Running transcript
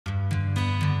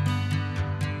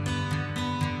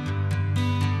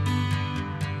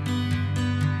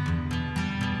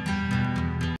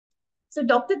So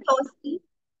Dr. Tausif,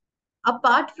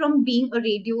 apart from being a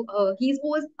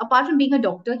apart from being a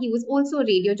doctor, he was also a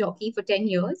radio jockey for 10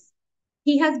 years.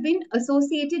 He has been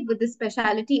associated with the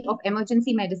specialty of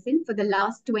emergency medicine for the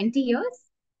last 20 years,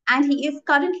 and he is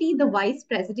currently the Vice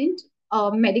President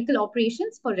of Medical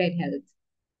Operations for Red Health.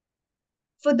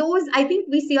 For those, I think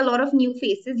we see a lot of new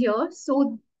faces here.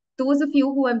 So, those of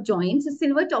you who have joined, so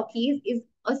Silver Talkies is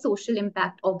a social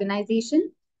impact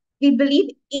organization. We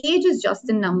believe age is just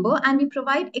a number, and we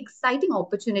provide exciting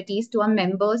opportunities to our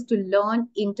members to learn,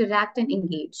 interact, and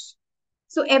engage.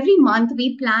 So every month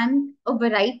we plan a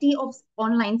variety of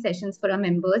online sessions for our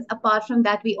members. Apart from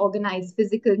that, we organize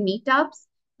physical meetups.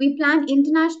 We plan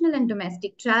international and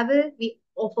domestic travel. We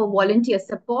offer volunteer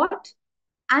support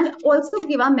and also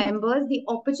give our members the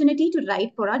opportunity to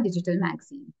write for our digital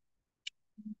magazine.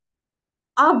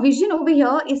 Our vision over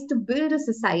here is to build a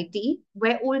society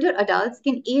where older adults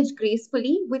can age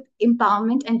gracefully with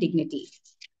empowerment and dignity.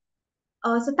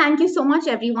 So thank you so much,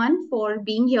 everyone, for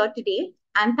being here today.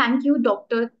 And thank you,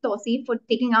 Dr. Tausif, for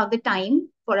taking out the time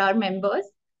for our members.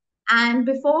 And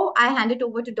before I hand it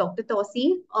over to Dr.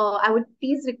 Tausif, I would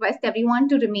please request everyone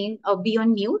to be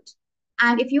on mute.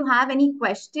 And if you have any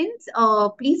questions,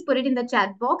 please put it in the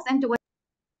chat box. And towards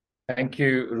Thank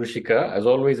you, Rushika. As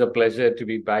always, a pleasure to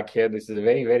be back here. This is a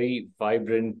very, very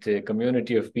vibrant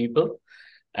community of people.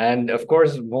 And of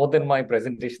course, more than my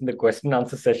presentation, the question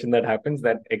answer session that happens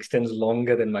that extends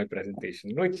longer than my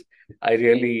presentation, which I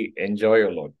really enjoy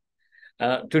a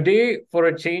lot. Today, for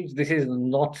a change, this is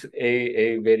not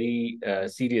a very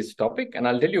serious topic. And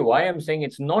I'll tell you why I'm saying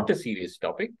it's not a serious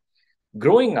topic.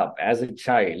 Growing up as a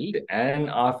child and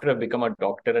after I become a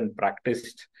doctor and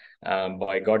practiced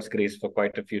by God's grace for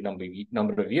quite a few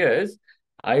number of years,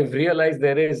 I've realized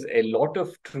there is a lot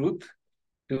of truth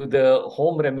to the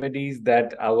home remedies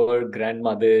that our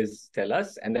grandmothers tell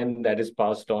us, and then that is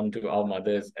passed on to our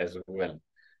mothers as well.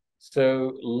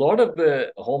 So a lot of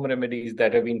the home remedies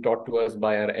that have been taught to us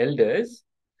by our elders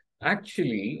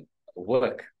actually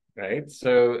work, right?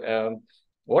 So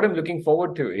what I'm looking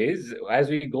forward to is as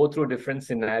we go through different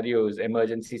scenarios,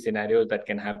 emergency scenarios that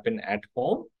can happen at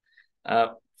home,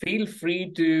 feel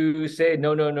free to say,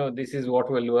 no, no, no, this is what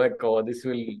will work or this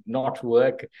will not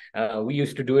work. We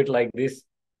used to do it like this.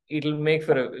 It'll make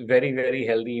for a very, very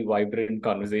healthy, vibrant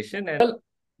conversation. And well,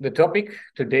 the topic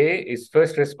today is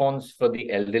first response for the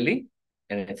elderly,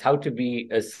 and it's how to be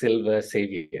a silver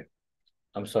savior.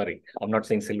 I'm sorry, I'm not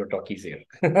saying silver talkies here.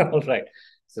 All right.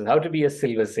 So how to be a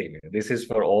silver savior. This is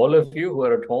for all of you who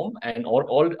are at home and all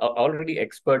already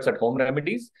experts at home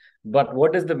remedies. But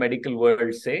what does the medical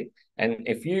world say? And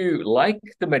if you like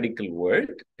the medical world,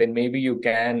 then maybe you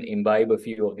can imbibe a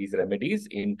few of these remedies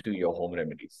into your home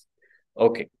remedies.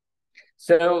 Okay.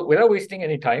 So without wasting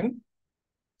any time,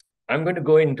 I'm going to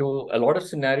go into a lot of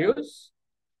scenarios,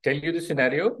 tell you the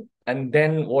scenario, and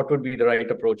then what would be the right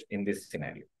approach in this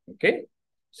scenario. Okay.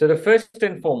 So the first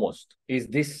and foremost is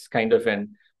this kind of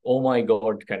an, oh my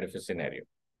God, kind of a scenario,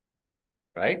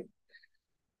 right?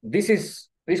 This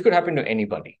could happen to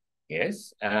anybody.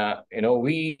 Yes. I'm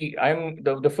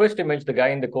the first image, the guy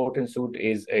in the coat and suit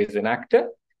is an actor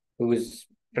who is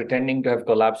pretending to have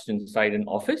collapsed inside an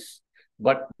office,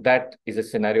 but that is a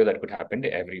scenario that could happen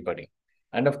to everybody.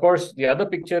 And of course, the other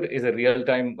picture is a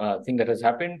real-time thing that has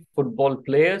happened, football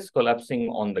players collapsing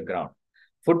on the ground.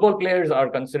 Football players are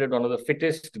considered one of the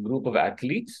fittest group of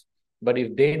athletes, but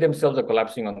if they themselves are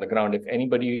collapsing on the ground, if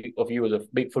anybody of you is a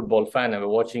big football fan and we're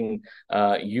watching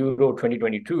Euro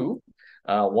 2022,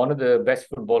 one of the best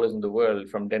footballers in the world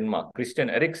from Denmark,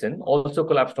 Christian Eriksen, also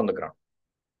collapsed on the ground.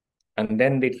 And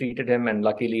then they treated him, and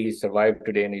luckily he survived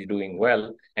today and he's doing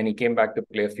well. And he came back to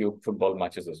play a few football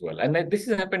matches as well. And this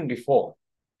has happened before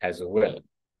as well.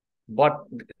 But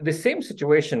the same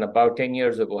situation about 10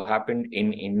 years ago happened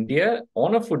in India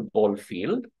on a football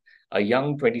field, a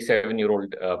young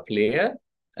 27-year-old player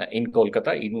in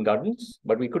Kolkata, Eden Gardens,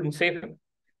 but we couldn't save him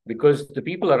because the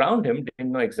people around him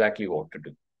didn't know exactly what to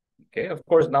do. Okay, of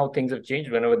course, now things have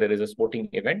changed. Whenever there is a sporting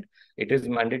event, it is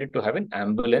mandated to have an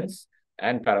ambulance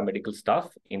and paramedical staff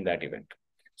in that event.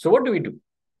 So what do we do?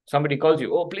 Somebody calls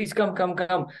you, oh, please come.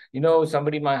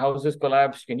 Somebody in my house has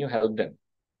collapsed. Can you help them?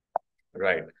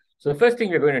 Right. So the first thing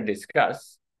we're going to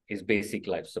discuss is basic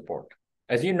life support.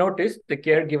 As you notice, the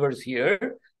caregivers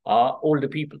here are older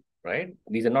people, right?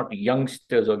 These are not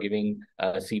youngsters who are giving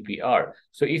CPR.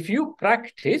 So if you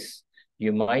practice,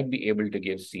 you might be able to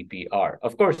give CPR.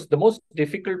 Of course, the most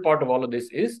difficult part of all of this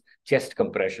is chest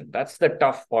compression. That's the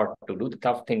tough part to do, the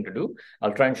tough thing to do.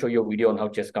 I'll try and show you a video on how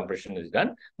chest compression is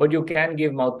done, but you can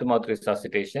give mouth-to-mouth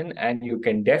resuscitation and you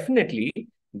can definitely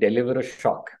deliver a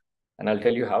shock. And I'll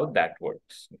tell you how that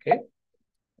works, okay?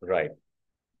 Right.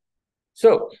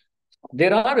 So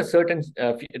there are a certain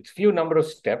few number of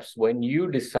steps when you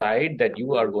decide that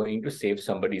you are going to save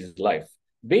somebody's life.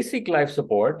 Basic life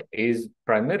support is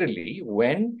primarily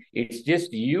when it's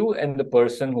just you and the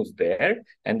person who's there,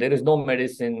 and there is no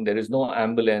medicine, there is no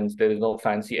ambulance, there is no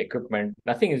fancy equipment,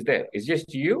 nothing is there. It's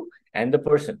just you and the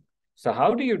person. So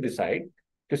how do you decide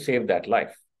to save that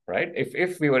life, right?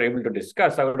 If we were able to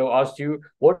discuss, I would have asked you,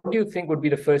 what do you think would be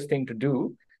the first thing to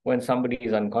do when somebody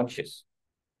is unconscious?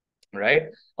 Right?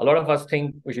 A lot of us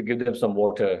think we should give them some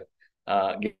water,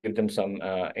 give them some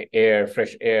air,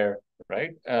 fresh air,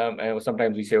 right? And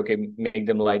sometimes we say, okay, make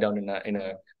them lie down in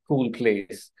a cool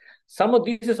place.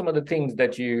 These are some of the things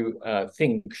that you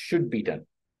think should be done,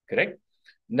 correct?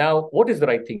 Now, what is the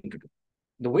right thing to do?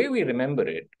 The way we remember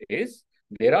it is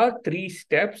there are 3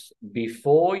 steps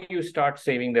before you start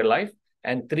saving their life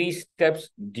and 3 steps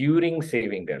during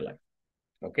saving their life.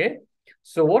 Okay.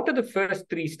 So, what are the first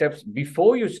 3 steps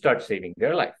before you start saving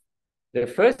their life? The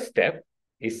first step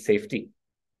is safety.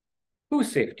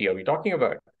 Whose safety are we talking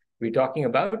about? We're talking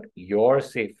about your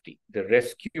safety, the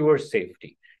rescuer's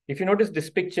safety. If you notice this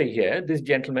picture here, this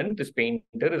gentleman, this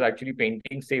painter, is actually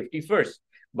painting safety first,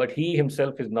 but he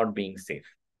himself is not being safe.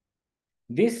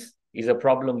 This is a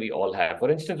problem we all have. For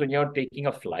instance, when you're taking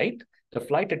a flight, the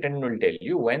flight attendant will tell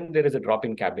you when there is a drop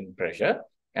in cabin pressure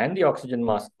and the oxygen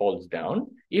mask falls down.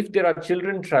 If there are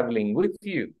children traveling with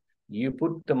you, you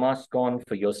put the mask on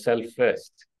for yourself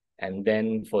first and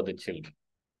then for the children.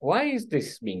 Why is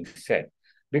this being said?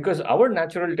 Because our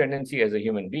natural tendency as a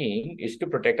human being is to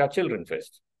protect our children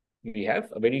first. We have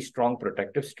a very strong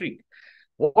protective streak.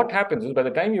 What happens is by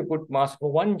the time you put mask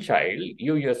for one child,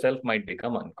 you yourself might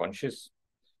become unconscious.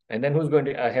 And then who's going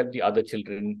to help the other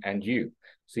children and you?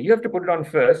 So you have to put it on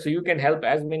first so you can help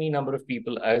as many number of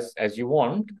people as you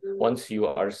want once you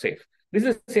are safe. This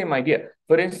is the same idea.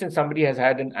 For instance, somebody has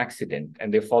had an accident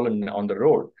and they've fallen on the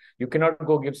road. You cannot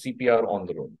go give CPR on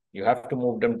the road. You have to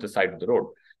move them to the side of the road.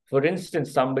 For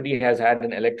instance, somebody has had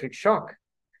an electric shock.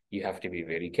 You have to be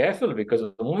very careful because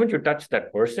the moment you touch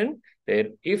that person,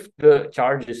 then if the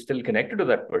charge is still connected to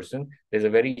that person, there's a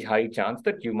very high chance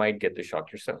that you might get the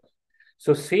shock yourself.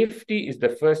 So safety is the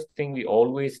first thing we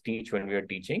always teach when we are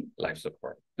teaching life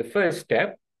support. The first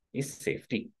step is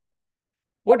safety.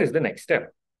 What is the next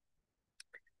step?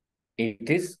 It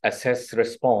is assess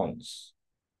response,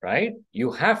 right?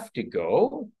 You have to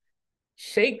go,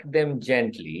 shake them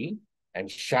gently, and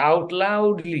shout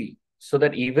loudly so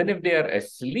that even if they are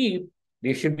asleep,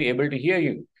 they should be able to hear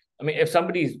you. I mean, if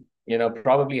somebody's,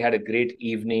 probably had a great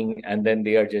evening and then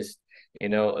they are just,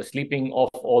 sleeping off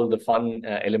all the fun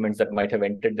elements that might have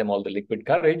entered them, all the liquid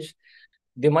courage,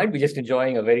 they might be just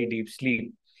enjoying a very deep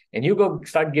sleep. And you go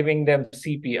start giving them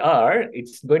CPR,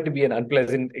 it's going to be an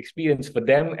unpleasant experience for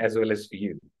them as well as for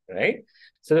you, right?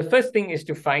 So the first thing is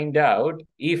to find out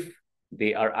if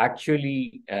they are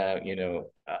actually,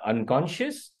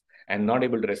 unconscious and not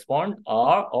able to respond,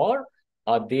 or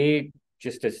are they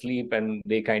just asleep and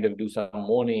they kind of do some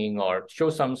moaning or show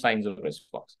some signs of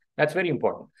response. That's very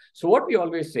important. So what we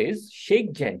always say is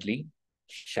shake gently,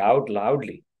 shout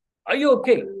loudly. Are you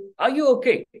okay? Are you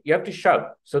okay? You have to shout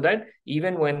so that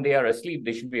even when they are asleep,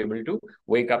 they should be able to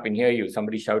wake up and hear you.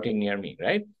 Somebody shouting near me,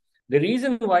 right? The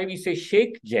reason why we say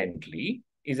shake gently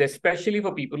is especially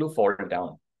for people who fall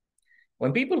down.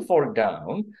 When people fall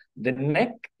down, the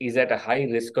neck is at a high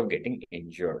risk of getting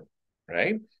injured,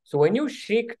 right? So when you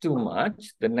shake too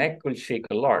much, the neck will shake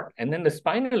a lot. And then the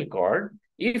spinal cord,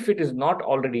 if it is not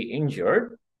already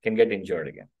injured, can get injured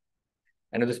again.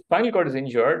 And if the spinal cord is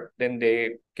injured, then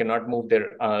they cannot move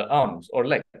their arms or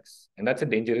legs. And that's a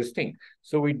dangerous thing.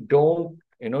 So we don't,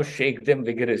 shake them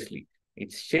vigorously.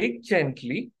 It's shake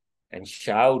gently and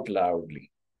shout loudly,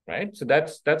 right? So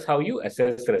that's how you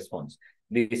assess the response.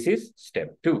 This is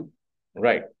step 2,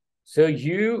 right? So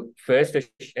you first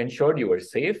ensured you were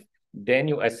safe. Then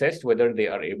you assessed whether they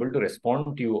are able to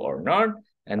respond to you or not.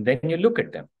 And then you look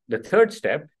at them. The third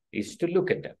step is to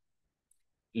look at them.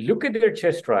 Look at their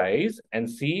chest rise and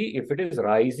see if it is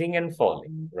rising and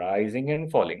falling, rising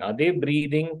and falling. Are they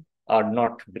breathing or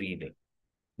not breathing?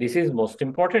 This is most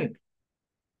important.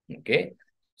 Okay.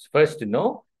 So first to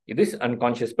know, if this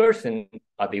unconscious person,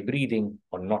 are they breathing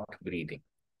or not breathing?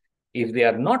 If they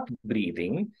are not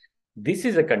breathing, this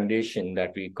is a condition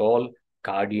that we call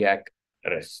cardiac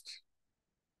arrest.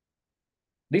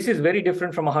 This is very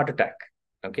different from a heart attack.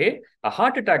 Okay. A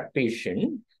heart attack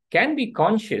patient can be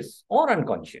conscious or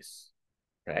unconscious,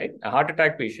 right? A heart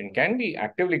attack patient can be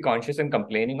actively conscious and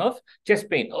complaining of chest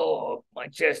pain. Oh, my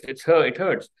chest, it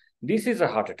hurts. This is a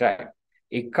heart attack.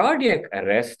 A cardiac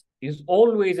arrest is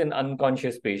always an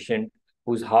unconscious patient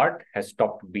whose heart has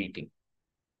stopped beating.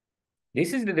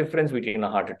 This is the difference between a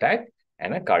heart attack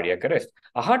and a cardiac arrest.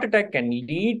 A heart attack can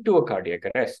lead to a cardiac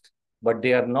arrest, but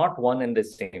they are not one and the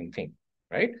same thing,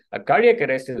 right? A cardiac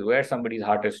arrest is where somebody's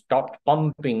heart has stopped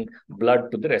pumping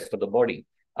blood to the rest of the body.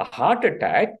 A heart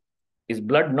attack is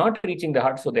blood not reaching the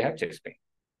heart, so they have chest pain.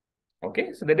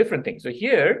 Okay, so they're different things. So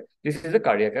here, this is a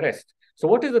cardiac arrest. So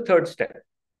what is the third step?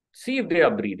 See if they are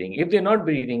breathing. If they're not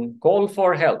breathing, call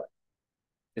for help.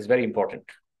 Is very important,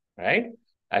 right?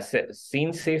 Assess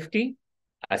scene safety,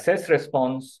 assess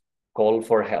response, call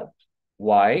for help.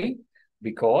 Why?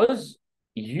 Because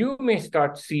you may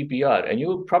start CPR and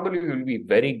you probably will be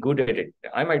very good at it.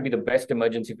 I might be the best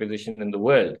emergency physician in the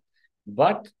world,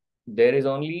 but there is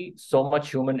only so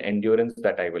much human endurance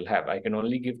that I will have. I can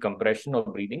only give compression or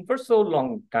breathing for so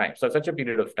long time, so such a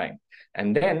period of time.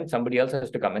 And then somebody else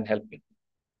has to come and help me.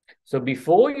 So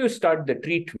before you start the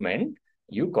treatment,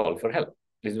 you call for help.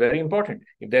 This is very important.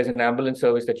 If there's an ambulance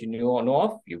service that you know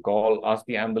of, you call, ask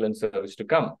the ambulance service to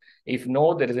come. If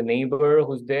no, there is a neighbor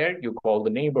who's there, you call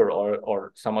the neighbor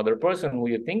or some other person who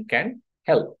you think can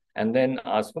help, and then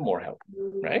ask for more help,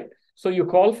 right? So you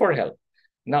call for help.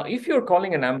 Now, if you're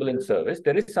calling an ambulance service,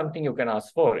 there is something you can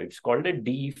ask for. It's called a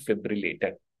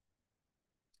defibrillator.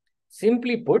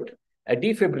 Simply put, a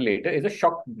defibrillator is a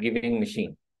shock-giving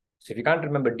machine. So if you can't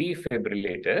remember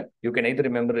defibrillator, you can either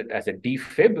remember it as a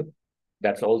defib.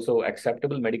 That's also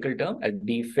acceptable medical term, a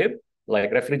defib,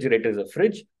 like refrigerator is a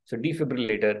fridge. So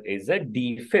defibrillator is a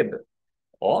defib,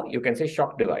 or you can say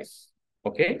shock device.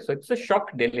 Okay, so it's a shock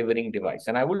delivering device.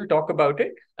 And I will talk about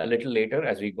it a little later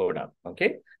as we go down.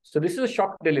 Okay, so this is a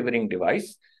shock delivering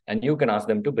device, and you can ask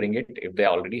them to bring it if they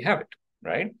already have it,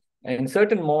 right? And in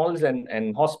certain malls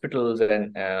and hospitals,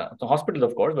 and hospitals,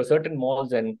 of course, but certain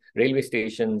malls and railway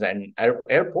stations and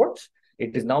airports,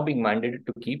 it is now being mandated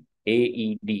to keep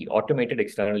AED, automated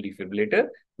external defibrillator,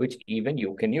 which even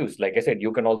you can use. Like I said,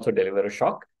 you can also deliver a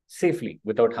shock safely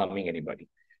without harming anybody.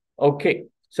 Okay,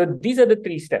 so these are the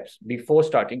three steps before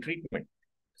starting treatment.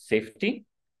 Safety,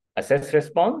 assess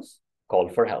response, call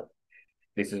for help.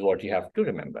 This is what you have to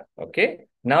remember. Okay.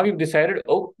 Now you've decided,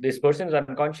 oh, this person is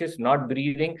unconscious, not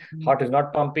breathing, heart is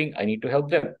not pumping. I need to help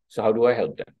them. So how do I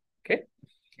help them? Okay.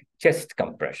 Chest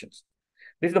compressions.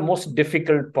 This is the most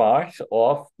difficult part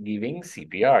of giving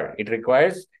CPR. It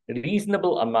requires a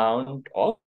reasonable amount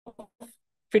of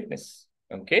fitness.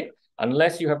 Okay.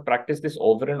 Unless you have practiced this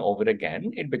over and over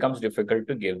again, it becomes difficult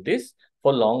to give this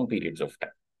for long periods of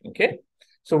time. Okay.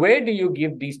 So where do you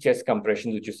give these chest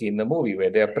compressions, which you see in the movie, where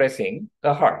they are pressing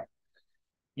the heart?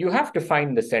 You have to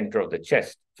find the center of the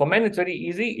chest. For men, it's very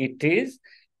easy. It is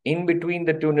in between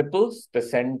the two nipples, the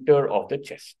center of the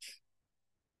chest.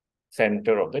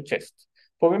 Center of the chest.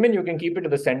 For women, you can keep it to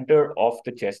the center of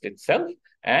the chest itself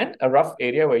and a rough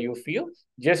area where you feel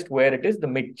just where it is the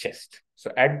mid chest.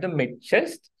 So at the mid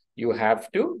chest, you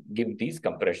have to give these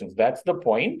compressions. That's the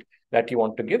point that you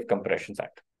want to give compressions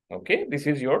at. Okay, this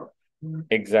is your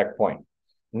exact point.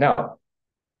 Now,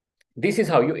 this is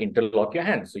how you interlock your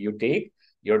hands. So you take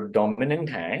your dominant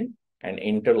hand and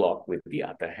interlock with the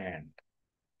other hand.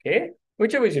 Okay,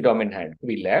 whichever is your dominant hand, could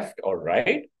be left or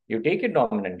right. You take your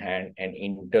dominant hand and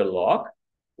interlock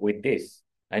with this.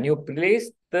 And you place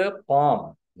the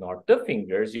palm, not the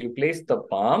fingers, you place the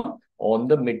palm on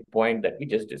the midpoint that we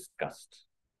just discussed.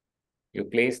 You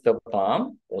place the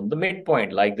palm on the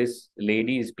midpoint, like this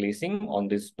lady is placing on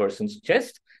this person's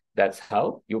chest. That's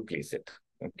how you place it.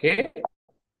 Okay.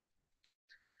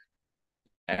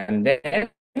 And then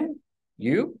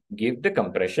you give the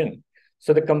compression.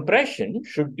 So the compression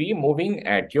should be moving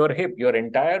at your hip. Your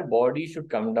entire body should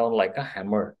come down like a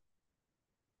hammer.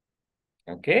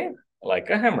 Okay, like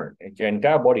a hammer. Your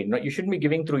entire body. No, you shouldn't be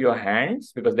giving through your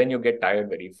hands because then you get tired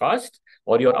very fast,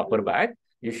 or your upper back.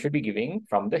 You should be giving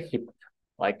from the hip,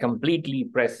 like completely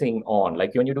pressing on.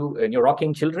 Like when you're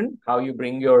rocking children, how you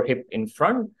bring your hip in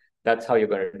front, that's how you're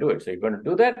going to do it. So you're going to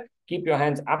do that. Keep your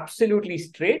hands absolutely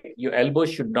straight. Your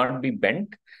elbows should not be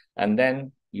bent. And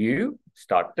then you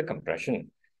start the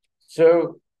compression.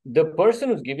 So the person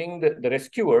who's giving the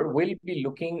rescuer will be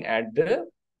looking at the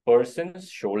person's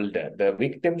shoulder, the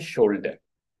victim's shoulder.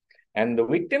 And the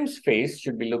victim's face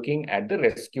should be looking at the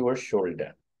rescuer's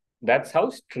shoulder. That's how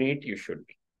straight you should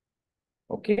be.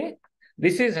 Okay?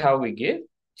 This is how we give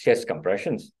chest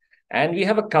compressions. And we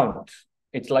have a count.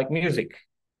 It's like music.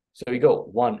 So we go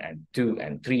 1 and 2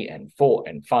 and 3 and 4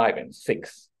 and 5 and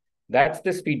 6. That's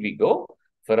the speed we go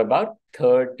for about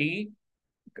 30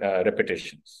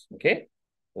 repetitions. Okay?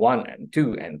 1 and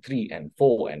 2 and 3 and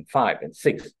 4 and 5 and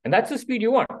 6. And that's the speed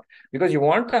you want because you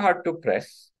want the heart to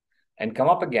press and come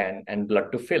up again and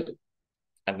blood to fill.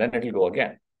 And then it'll go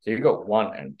again. So you go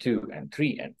 1 and 2 and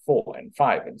 3 and 4 and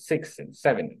 5 and 6 and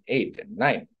 7 and 8 and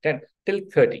 9, 10 till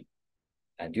 30.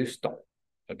 And you stop.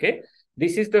 Okay.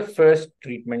 This is the first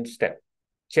treatment step,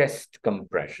 chest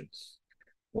compressions.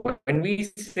 When we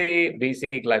say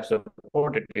basic life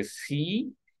support, it is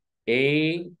C,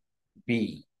 A,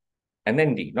 B, and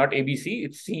then D. Not ABC,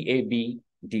 it's C, A, B,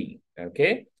 D.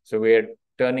 Okay. So we're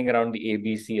turning around the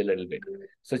ABC a little bit.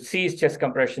 So C is chest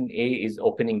compression, A is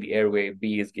opening the airway,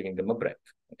 B is giving them a breath.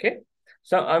 Okay.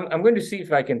 So I'm going to see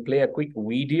if I can play a quick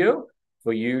video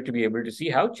for you to be able to see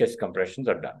how chest compressions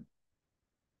are done.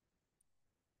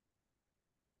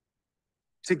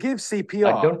 To give I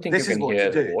CPR, don't think this you is can what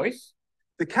hear to the do. voice.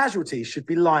 The casualty should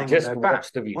be lying on Just their back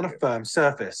watch the video. on a firm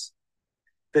surface.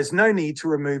 There's no need to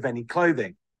remove any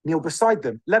clothing. Kneel beside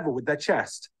them, level with their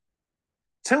chest.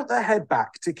 Tilt their head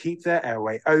back to keep their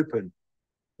airway open.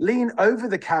 Lean over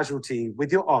the casualty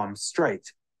with your arms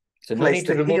straight. So no Place need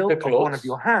to the remove heel the of one of clothes.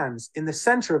 your hands in the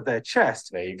center of their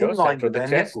chest, There you go, in line center of with the their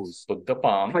chest. nipples. Put the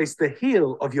palm. Place the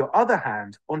heel of your other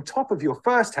hand on top of your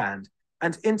first hand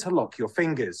and interlock your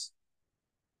fingers.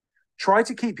 Try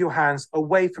to keep your hands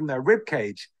away from their rib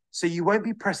cage so you won't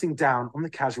be pressing down on the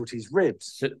casualty's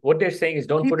ribs. So what they're saying is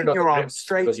don't put it Keeping on your the arms ribs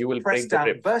straight, because you will press break the down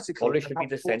ribs. vertically Always should be about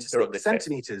the 4 to center of 6 the chest.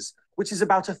 centimeters, which is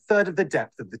about a third of the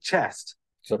depth of the chest.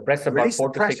 So press about Release 4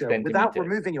 the to 6 pressure centimeters. without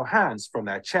removing your hands from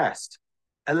their chest.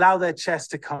 Allow their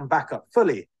chest to come back up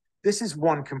fully. This is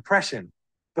one compression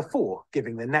before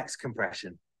giving the next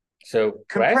compression. So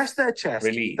Compress their chest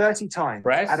release, 30 times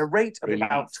at a rate of release,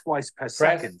 about twice per press,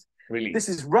 second. release. This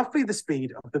is roughly the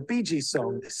speed of the Bee Gees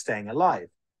song Staying Alive.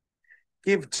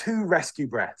 Give 2 rescue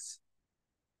breaths.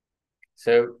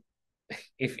 So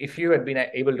if you had been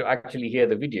able to actually hear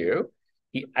the video,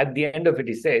 at the end of it,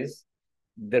 he says,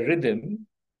 the rhythm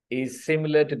is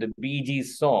similar to the Bee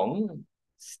Gees song,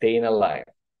 Staying Alive.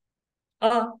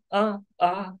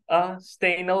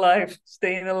 Staying alive,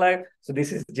 staying alive. So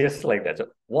this is just like that. So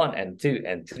 1 and 2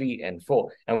 and 3 and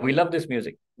 4. And we love this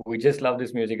music. We just love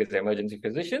this music as emergency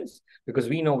physicians because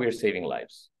we know we're saving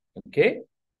lives. Okay?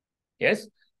 Yes?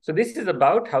 So this is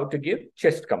about how to give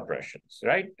chest compressions,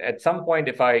 right? At some point,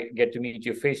 if I get to meet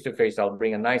you face to face, I'll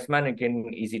bring a nice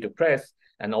mannequin, easy to press,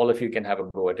 and all of you can have a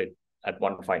go at it at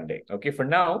one fine day. Okay? For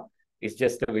now, it's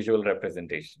just a visual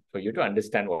representation for you to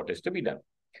understand what is to be done.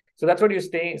 So that's what you're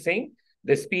saying.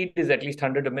 The speed is at least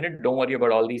 100 a minute. Don't worry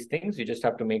about all these things. You just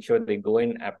have to make sure they go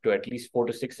in up to at least 4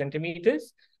 to 6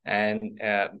 centimeters. And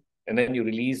then you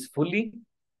release fully.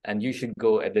 And you should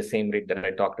go at the same rate that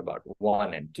I talked about.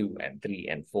 1 and 2 and 3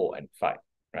 and 4 and 5,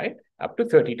 right? Up to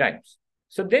 30 times.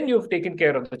 So then you've taken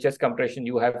care of the chest compression.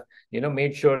 You have,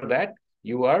 made sure that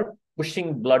you are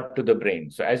pushing blood to the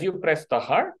brain. So as you press the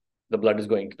heart, the blood is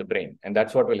going to the brain. And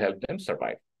that's what will help them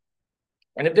survive.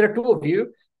 And if there are 2 of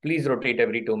you, please rotate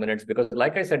every 2 minutes because,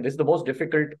 like I said, this is the most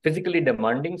difficult, physically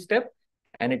demanding step,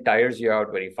 and it tires you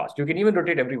out very fast. You can even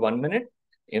rotate every 1 minute,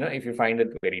 if you find it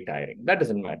very tiring. That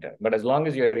doesn't matter. But as long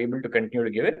as you're able to continue to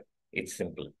give it, it's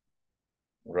simple.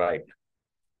 Right.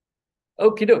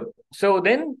 Okay, so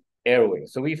then airway.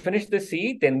 So we finished the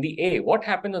C, then the A. What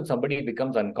happens when somebody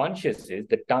becomes unconscious is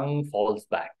the tongue falls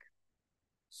back.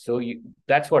 So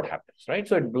that's what happens, right?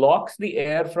 So it blocks the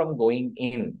air from going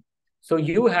in. So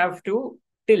you have to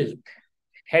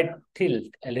head tilt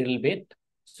a little bit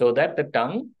so that the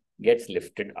tongue gets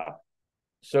lifted up.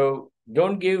 So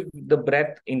don't give the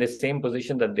breath in the same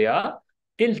position that they are.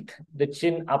 Tilt the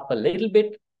chin up a little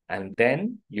bit and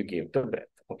then you give the breath.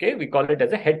 Okay, we call it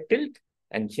as a head tilt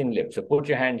and chin lift. So put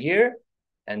your hand here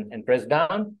and press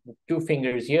down, 2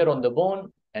 fingers here on the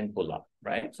bone and pull up,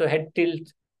 right? So head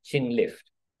tilt, chin lift,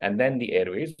 and then the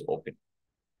airway is open.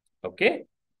 Okay,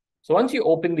 so once you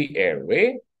open the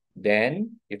airway,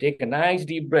 then you take a nice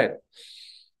deep breath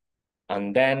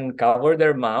and then cover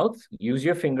their mouth. Use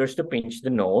your fingers to pinch the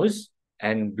nose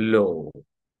and blow.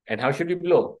 And how should you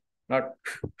blow? Not,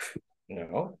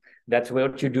 no, that's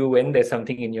what you do when there's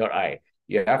something in your eye.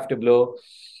 You have to blow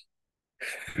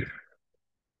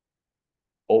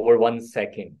over 1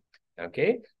 second.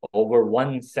 Okay, over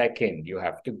 1 second, you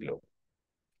have to blow.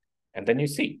 And then you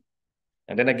see.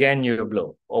 And then again, you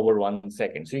blow over 1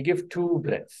 second. So you give 2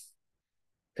 breaths.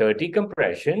 30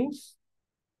 compressions,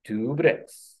 2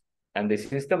 breaths. And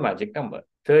this is the magic number.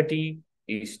 30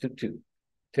 is to 2.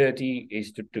 30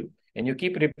 is to 2. And you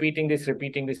keep repeating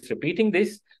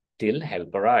this till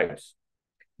help arrives.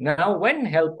 Now, when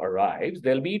help arrives,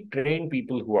 there'll be trained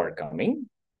people who are coming.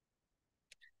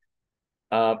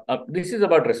 This is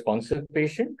about responsive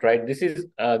patient, right? This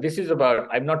is about,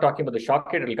 I'm not talking about the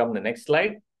shock kit. It'll come in the next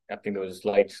slide. I think there was a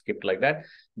slide skipped like that.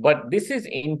 But this is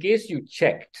in case you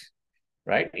checked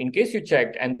right? In case you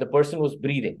checked and the person was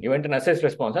breathing, you went and assessed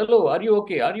response. Hello, are you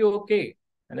okay? Are you okay?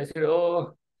 And they said,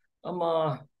 oh,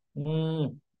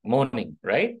 moaning,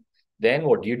 right? Then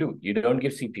what do? You don't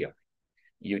give CPR.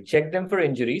 You check them for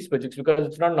injuries, but it's because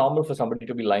it's not normal for somebody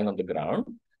to be lying on the ground.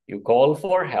 You call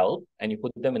for help and you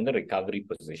put them in the recovery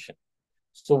position.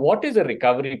 So what is a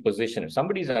recovery position? If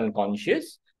somebody is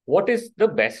unconscious, what is the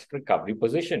best recovery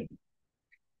position?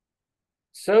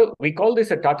 So we call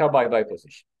this a Tata bye-bye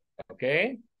position,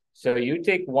 okay? So you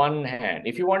take one hand.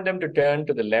 If you want them to turn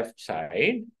to the left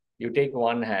side, you take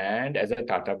one hand as a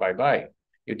Tata bye-bye.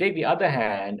 You take the other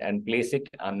hand and place it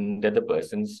under the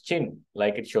person's chin,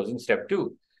 like it shows in step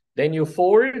 2. Then you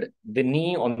fold the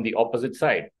knee on the opposite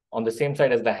side, on the same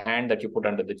side as the hand that you put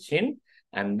under the chin,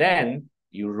 and then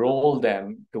you roll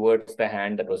them towards the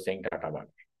hand that was saying Tata bye-bye.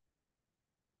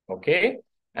 Okay?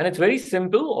 And it's very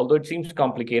simple, although it seems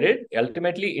complicated.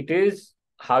 Ultimately, it is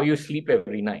how you sleep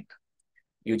every night.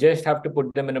 You just have to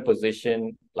put them in a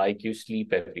position like you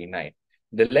sleep every night.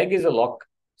 The leg is a lock,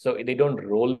 so they don't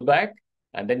roll back,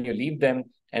 and then you leave them.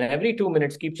 And every 2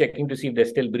 minutes, keep checking to see if they're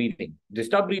still breathing. If they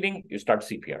stop breathing, you start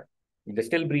CPR. If they're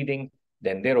still breathing,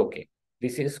 then they're okay.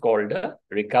 This is called a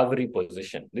recovery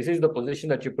position. This is the position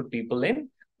that you put people in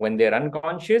when they're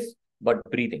unconscious but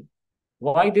breathing.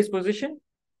 Why this position?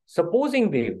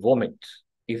 Supposing they vomit,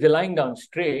 if they're lying down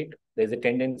straight, there's a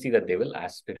tendency that they will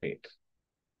aspirate.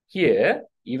 Here,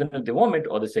 even if they vomit,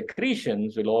 or the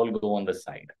secretions will all go on the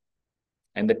side,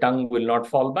 and the tongue will not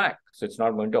fall back, so it's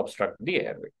not going to obstruct the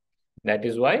airway. That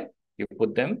is why you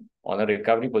put them on a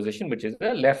recovery position, which is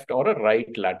a left or a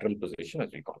right lateral position, as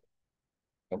we call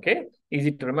it. Okay?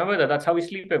 Easy to remember that that's how we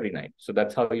sleep every night. So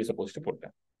that's how you're supposed to put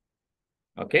them.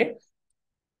 Okay?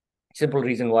 Simple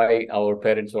reason why our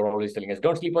parents are always telling us,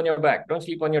 don't sleep on your back, don't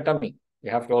sleep on your tummy.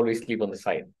 You have to always sleep on the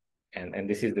side. And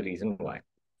this is the reason why.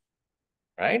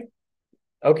 Right?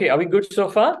 Okay, are we good so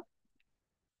far?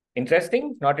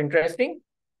 Interesting? Not interesting?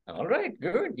 All right,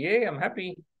 good. Yay, I'm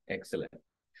happy. Excellent.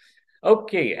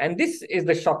 Okay, and this is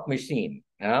the shock machine.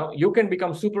 Now, you can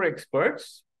become super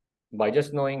experts by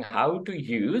just knowing how to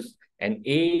use an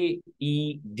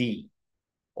AED,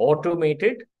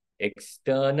 automated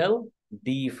external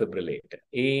defibrillator,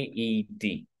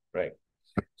 AED, right?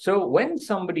 So when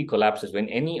somebody collapses, when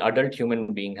any adult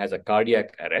human being has a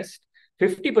cardiac arrest,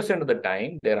 50% of the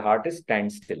time, their heart is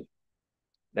standstill.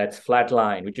 That's flat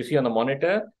line, which you see on the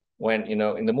monitor. When,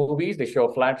 in the movies, they show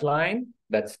a flat line,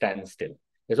 that's standstill.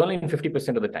 It's only in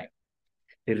 50% of the time.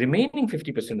 The remaining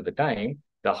 50% of the time,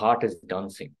 the heart is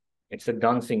dancing. It's a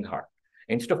dancing heart.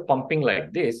 Instead of pumping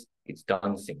like this, it's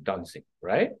dancing,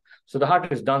 right? So the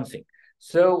heart is dancing.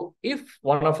 So if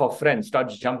one of our friends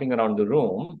starts jumping around the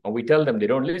room, and we tell them they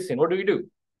don't listen, what do?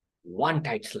 One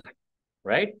tight slap,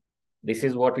 right? This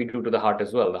is what we do to the heart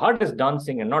as well. The heart is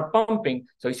dancing and not pumping,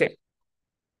 so we say,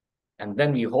 and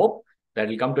then we hope that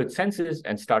it'll come to its senses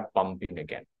and start pumping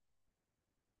again.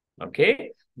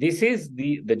 Okay, this is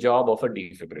the job of a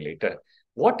defibrillator.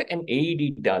 What an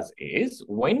AED does is,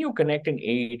 when you connect an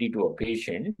AED to a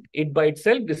patient, it by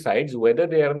itself decides whether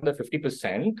they are in the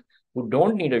 50% who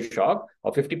don't need a shock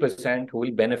or 50% who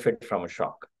will benefit from a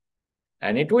shock.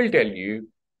 And it will tell you,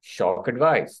 shock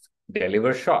advised,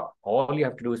 deliver shock. All you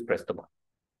have to do is press the button.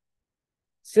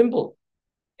 Simple.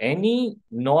 Any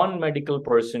non-medical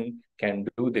person can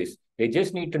do this. They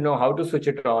just need to know how to switch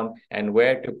it on and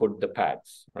where to put the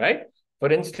pads, right? For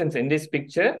instance, in this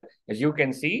picture, as you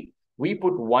can see, we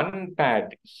put one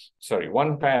pad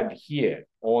here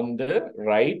on the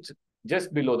right,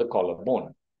 just below the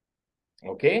collarbone,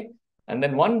 okay? And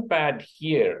then one pad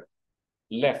here,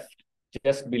 left,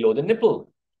 just below the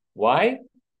nipple. Why?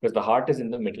 Because the heart is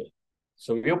in the middle.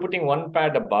 So we are putting one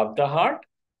pad above the heart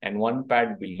and one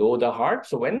pad below the heart.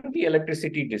 So when the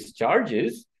electricity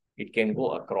discharges, it can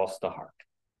go across the heart.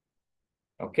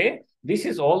 Okay, this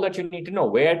is all that you need to know,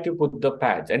 where to put the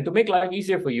pads. And to make life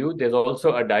easier for you, there's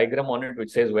also a diagram on it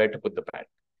which says where to put the pad.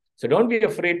 So don't be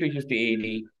afraid to use the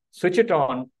AED, switch it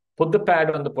on, put the pad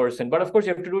on the person. But of course,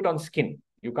 you have to do it on skin.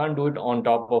 You can't do it on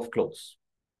top of clothes.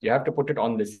 You have to put it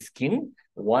on the skin,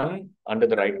 one under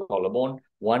the right collarbone,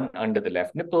 one under the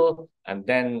left nipple, and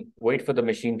then wait for the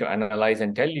machine to analyze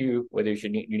and tell you whether you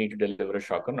need to deliver a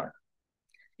shock or not.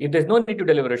 If there's no need to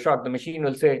deliver a shock, the machine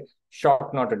will say,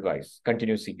 shock not advised,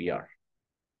 continue CPR.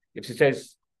 If it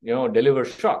says, deliver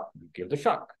shock, give the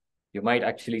shock. You might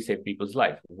actually save people's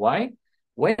life. Why?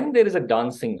 When there is a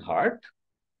dancing heart,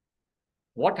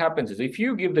 what happens is, if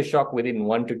you give the shock within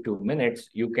 1 to 2 minutes,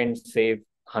 you can save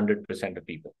 100% of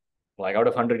people. Like out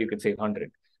of 100, you can save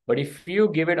 100. But if you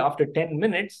give it after 10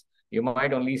 minutes, you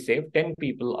might only save 10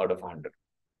 people out of 100.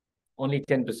 Only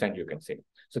 10% you can save.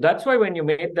 So that's why when you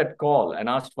made that call and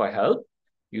asked for help,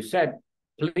 you said,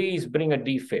 please bring a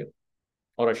defib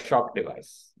or a shock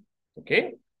device.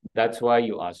 Okay? That's why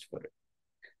you asked for it.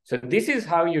 So this is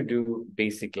how you do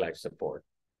basic life support.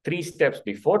 3 steps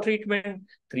before treatment,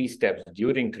 3 steps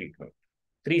during treatment.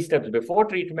 3 steps before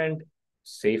treatment,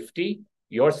 safety,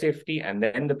 your safety, and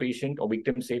then the patient or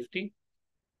victim safety.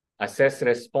 Assess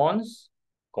response,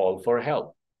 call for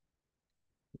help.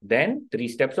 Then 3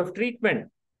 steps of treatment,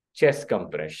 chest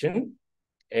compression,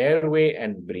 airway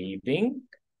and breathing,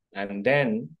 and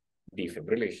then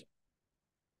defibrillation.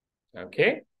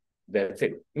 Okay, that's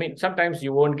it. I mean, sometimes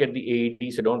you won't get the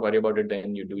AED, so don't worry about it.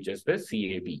 Then you do just the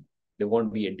CAB. There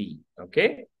won't be a D.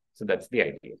 Okay, so that's the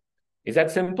idea. Is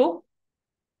that simple?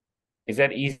 Is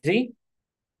that easy?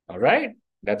 All right.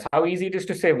 That's how easy it is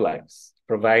to save lives,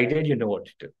 provided you know what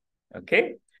to do.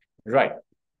 Okay, right.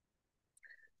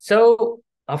 So,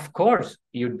 of course,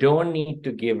 you don't need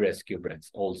to give rescue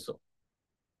breaths also.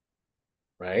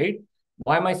 Right?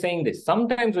 Why am I saying this?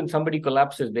 Sometimes when somebody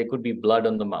collapses, there could be blood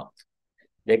on the mouth.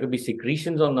 There could be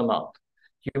secretions on the mouth.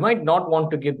 You might not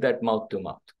want to give that mouth to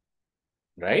mouth.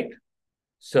 Right?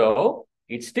 So,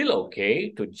 it's still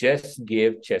okay to just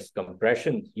give chest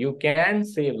compressions. You can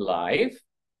save life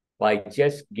by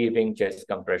just giving chest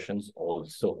compressions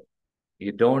also.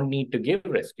 You don't need to give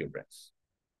rescue breaths.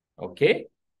 Okay?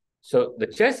 So the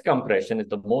chest compression is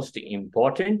the most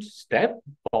important step,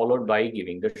 followed by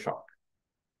giving the shock.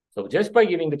 So just by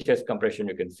giving the chest compression,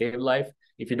 you can save life.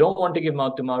 If you don't want to give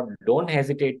mouth-to-mouth, don't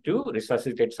hesitate to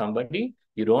resuscitate somebody.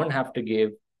 You don't have to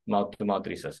give mouth-to-mouth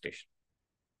resuscitation.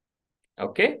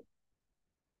 Okay?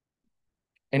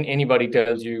 And anybody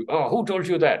tells you, oh, who told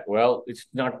you that? Well, it's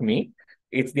not me.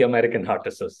 It's the American Heart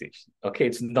Association. Okay,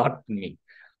 it's not me.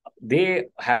 They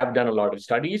have done a lot of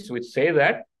studies which say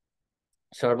that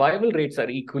survival rates are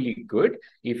equally good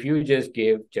if you just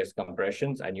give chest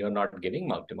compressions and you're not giving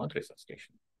mouth-to-mouth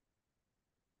resuscitation.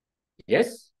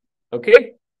 Yes?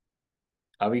 Okay.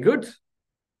 Are we good?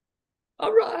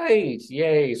 All right.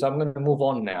 Yay. So I'm going to move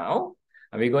on now.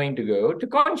 And we're going to go to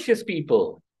conscious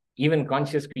people. Even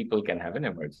conscious people can have an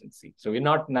emergency. So we're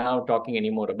not now talking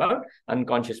anymore about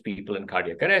unconscious people in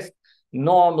cardiac arrest.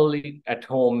 Normally at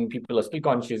home, people are still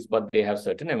conscious, but they have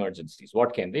certain emergencies.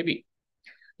 What can they be?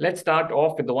 Let's start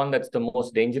off with the one that's the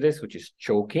most dangerous, which is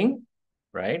choking,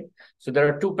 right? So there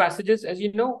are 2 passages, as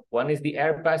you know. One is the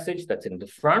air passage that's in the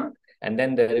front, and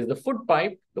then there is the food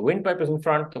pipe. The windpipe is in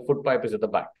front, the food pipe is at the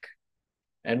back.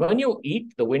 And when you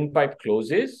eat, the windpipe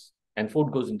closes and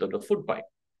food goes into the food pipe.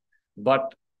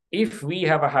 But if we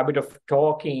have a habit of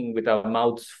talking with our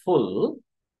mouths full,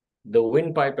 the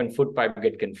windpipe and food pipe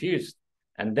get confused.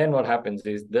 And then what happens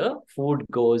is the food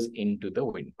goes into the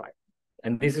windpipe.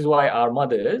 And this is why our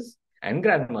mothers and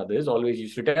grandmothers always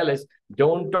used to tell us,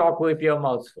 don't talk with your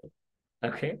mouth full.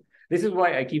 Okay? This is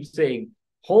why I keep saying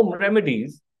home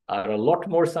remedies are a lot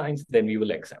more science than we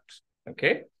will accept.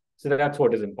 Okay? So that's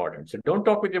what is important. So don't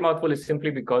talk with your mouth full is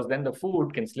simply because then the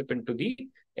food can slip into the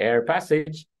air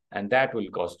passage and that will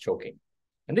cause choking.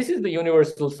 And this is the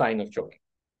universal sign of choking.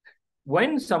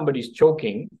 When somebody's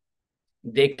choking,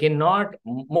 they cannot,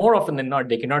 more often than not,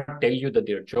 they cannot tell you that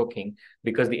they're choking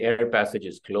because the air passage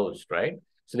is closed, right?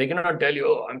 So they cannot tell you,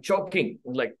 oh, I'm choking,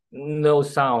 like no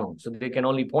sound. So they can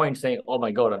only point saying, oh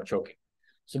my God, I'm choking.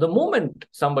 So the moment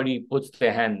somebody puts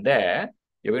their hand there,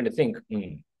 you're going to think,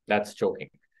 that's choking.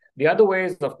 The other way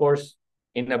is, of course,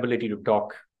 inability to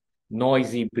talk,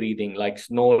 noisy breathing, like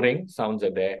snoring, sounds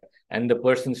are there, and the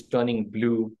person's turning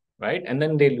blue, right? And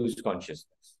then they lose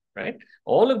consciousness, right?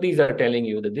 All of these are telling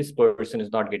you that this person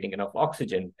is not getting enough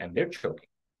oxygen and they're choking.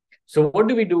 So what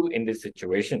do we do in this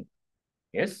situation?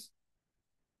 Yes?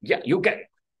 Yeah, you can,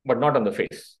 but not on the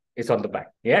face. It's on the back.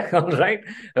 Yeah, all right?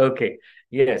 Okay,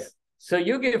 yes. So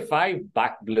you give 5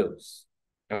 back blows.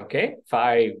 Okay,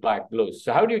 5 back blows.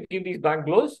 So how do you give these back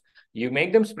blows? You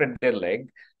make them spread their leg,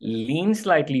 lean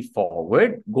slightly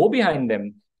forward, go behind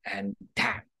them, and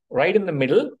tap. Right in the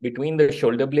middle, between the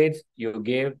shoulder blades, you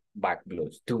give back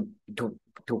blows. 2, 2,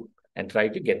 2, and try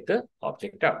to get the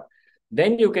object out.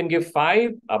 Then you can give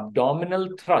 5 abdominal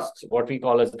thrusts, what we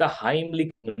call as the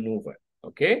Heimlich maneuver.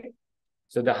 Okay?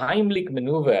 So the Heimlich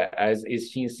maneuver, as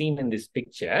is seen in this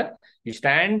picture, you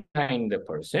stand behind the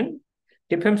person,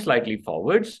 tip him slightly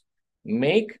forwards,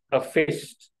 make a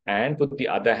fist and put the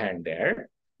other hand there.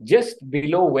 Just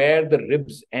below where the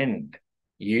ribs end,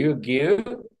 you give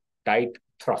tight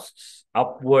thrusts,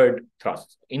 upward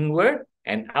thrusts, inward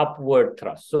and upward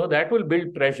thrusts. So that will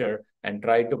build pressure and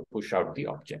try to push out the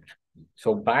object.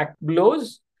 So back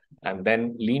blows and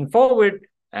then lean forward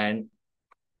and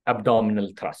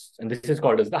abdominal thrusts. And this is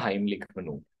called as the Heimlich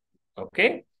maneuver.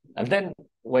 Okay? And then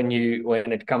when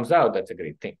it comes out, that's a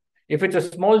great thing. If it's a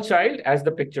small child, as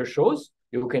the picture shows,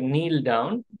 you can kneel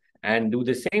down and do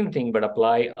the same thing, but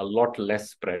apply a lot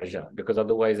less pressure, because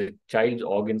otherwise a child's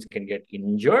organs can get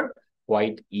injured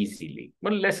quite easily.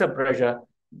 But lesser pressure,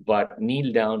 but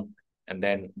kneel down and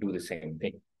then do the same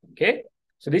thing. Okay.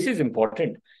 So this is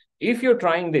important. If you're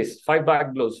trying this, 5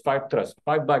 back blows, 5 thrusts,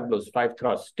 5 back blows, 5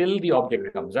 thrusts, till the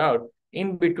object comes out.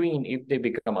 In between, if they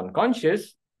become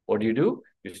unconscious, what do?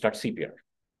 You start CPR.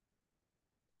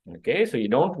 Okay, so you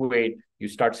don't wait, you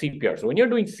start CPR. So when you're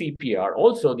doing CPR,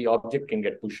 also the object can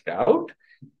get pushed out.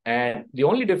 And the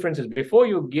only difference is before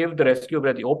you give the rescue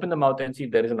breath, you open the mouth and see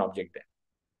if there is an object there.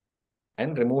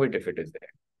 And remove it if it is there.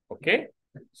 Okay,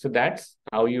 so that's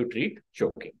how you treat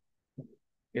choking.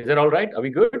 Is that all right? Are we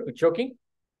good with choking?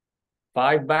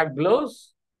 5 back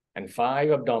blows and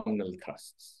 5 abdominal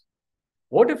thrusts.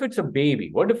 What if it's a baby?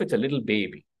 What if it's a little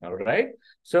baby? All right.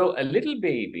 So a little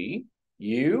baby,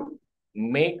 you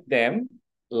make them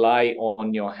lie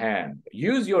on your hand.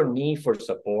 Use your knee for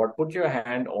support. Put your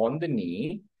hand on the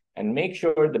knee and make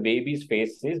sure the baby's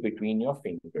face is between your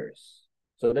fingers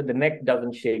so that the neck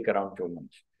doesn't shake around too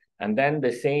much. And then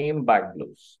the same back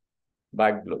blows.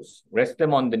 Back blows. Rest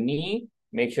them on the knee.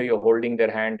 Make sure you're holding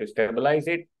their hand to stabilize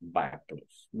it. Back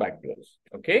blows. Back blows.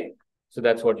 Okay. So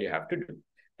that's what you have to do.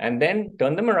 And then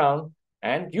turn them around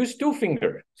and use 2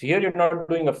 fingers. So here you're not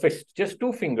doing a fist, just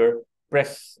 2 finger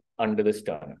press under the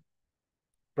sternum.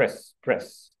 Press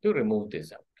to remove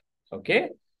this out. Okay,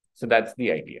 so that's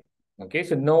the idea. Okay,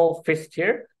 so no fist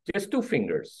here, just 2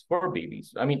 fingers for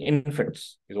babies. I mean,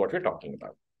 infants is what we're talking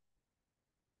about.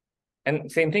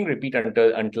 And same thing, repeat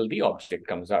until the object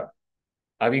comes out.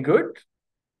 Are we good?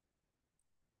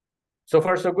 So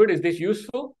far, so good. Is this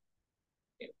useful?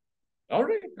 All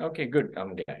right. Okay, good.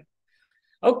 I'm glad.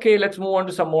 Okay, let's move on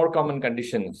to some more common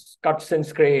conditions. Cuts and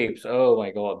scrapes. Oh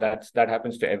my God, that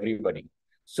happens to everybody.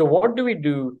 So what do we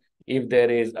do if there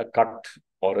is a cut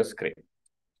or a scrape,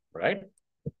 right?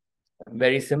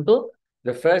 Very simple.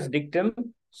 The first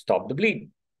dictum, stop the bleed.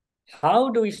 How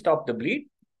do we stop the bleed?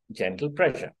 Gentle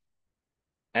pressure.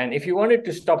 And if you want it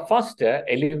to stop faster,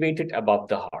 elevate it above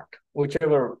the heart.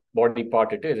 Whichever body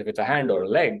part it is, if it's a hand or a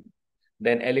leg,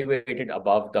 then elevate it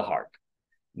above the heart.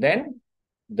 Then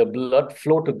the blood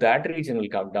flow to that region will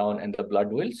come down and the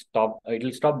blood will stop. It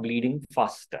will stop bleeding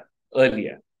faster,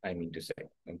 earlier, I mean to say.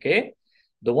 Okay.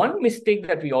 The one mistake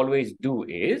that we always do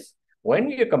is when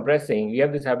we are compressing, we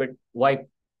have this habit, wipe.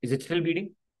 Is it still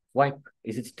bleeding? Wipe.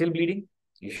 Is it still bleeding?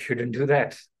 You shouldn't do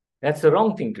that. That's the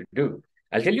wrong thing to do.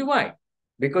 I'll tell you why.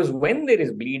 Because when there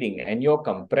is bleeding and you're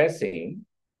compressing,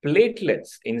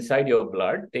 platelets inside your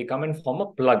blood, they come and form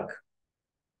a plug.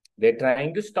 They're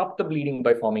trying to stop the bleeding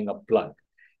by forming a plug.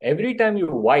 Every time you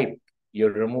wipe,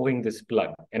 you're removing this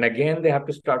plug. And again, they have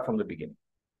to start from the beginning.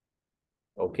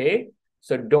 Okay?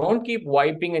 So don't keep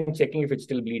wiping and checking if it's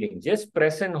still bleeding. Just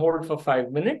press and hold for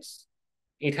 5 minutes.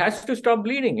 It has to stop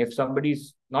bleeding. If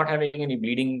somebody's not having any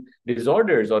bleeding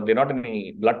disorders or they're not on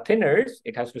any blood thinners,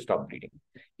 it has to stop bleeding.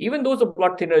 Even those are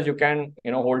blood thinners, you can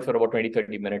hold for about 20,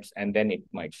 30 minutes and then it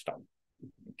might stop.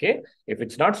 Okay? If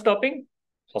it's not stopping,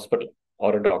 hospital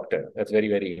or a doctor. That's very,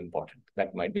 very important.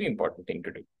 That might be an important thing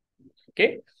to do.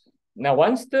 Okay? Now,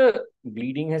 once the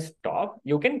bleeding has stopped,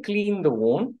 you can clean the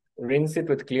wound, rinse it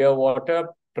with clear water,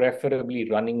 preferably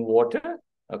running water.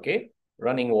 Okay?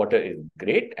 Running water is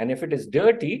great. And if it is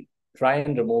dirty, try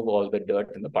and remove all the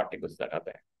dirt and the particles that are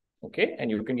there. Okay?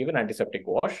 And you can give an antiseptic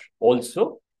wash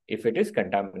also if it is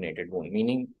contaminated wound,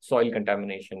 meaning soil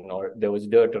contamination or there was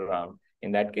dirt around.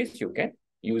 In that case, you can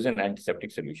use an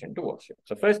antiseptic solution to wash it.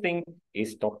 So first thing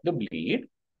is stop the bleed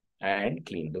and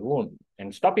clean the wound.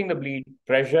 And stopping the bleed,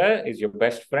 pressure is your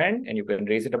best friend and you can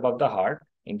raise it above the heart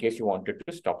in case you want it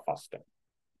to stop faster.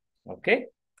 Okay?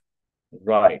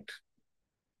 Right.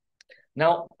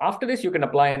 Now, after this, you can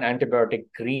apply an antibiotic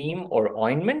cream or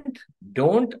ointment.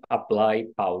 Don't apply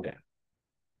powder.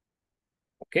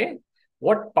 Okay?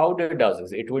 What powder does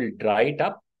is it will dry it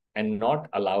up and not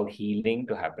allow healing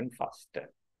to happen faster.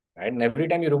 Right? And every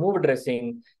time you remove a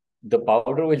dressing, the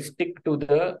powder will stick to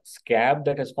the scab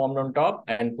that has formed on top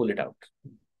and pull it out.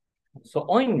 So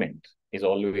ointment is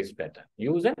always better.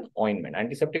 Use an ointment,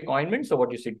 antiseptic ointment. So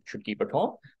what you should keep at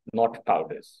home, not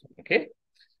powders. Okay?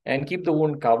 And keep the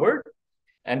wound covered.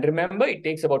 And remember, it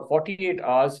takes about 48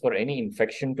 hours for any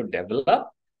infection to develop.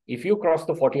 If you cross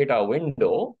the 48-hour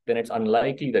window, then it's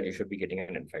unlikely that you should be getting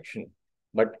an infection.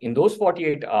 But in those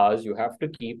 48 hours, you have to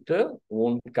keep the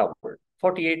wound covered.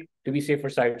 48, to be safer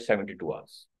side, 72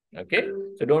 hours. Okay?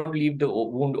 So don't leave the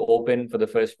wound open for the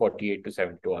first 48 to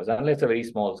 72 hours, unless it's a very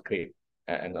small scrape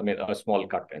and a small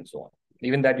cut and so on.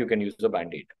 Even that you can use a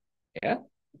Band-Aid. Yeah?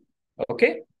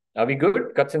 Okay, are we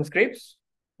good? Cuts and scrapes,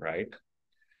 right?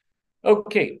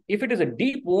 Okay, if it is a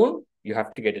deep wound, you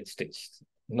have to get it stitched.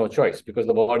 No choice, because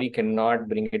the body cannot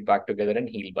bring it back together and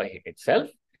heal by itself.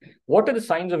 What are the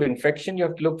signs of infection you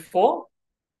have to look for?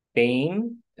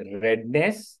 Pain,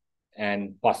 redness,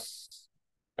 and pus.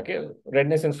 Okay,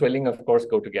 redness and swelling, of course,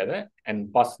 go together,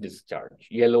 and pus discharge,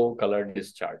 yellow colored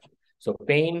discharge. So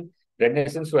pain,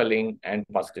 redness and swelling, and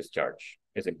pus discharge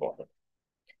is important.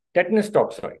 Tetanus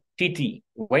toxoid, TT.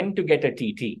 When to get a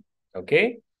TT?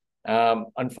 Okay.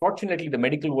 Unfortunately, the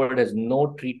medical world has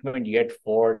no treatment yet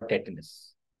for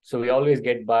tetanus. So we always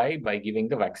get by giving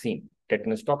the vaccine,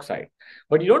 tetanus toxoid.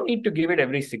 But you don't need to give it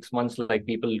every 6 months like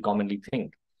people commonly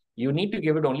think. You need to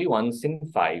give it only once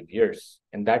in 5 years.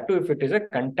 And that too, if it is a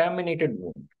contaminated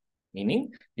wound,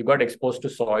 meaning you got exposed to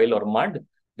soil or mud,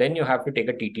 then you have to take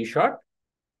a TT shot.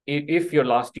 If your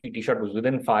last TT shot was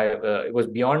it was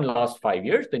beyond last 5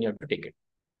 years, then you have to take it.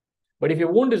 But if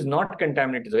your wound is not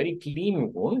contaminated, it's a very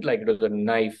clean wound, like it was a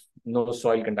knife, no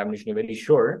soil contamination, you're very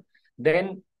sure,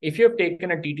 then if you have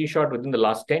taken a TT shot within the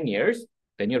last 10 years,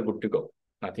 then you're good to go.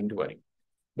 Nothing to worry.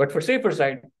 But for safer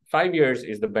side, 5 years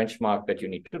is the benchmark that you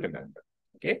need to remember.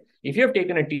 Okay. If you have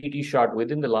taken a TT shot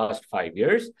within the last 5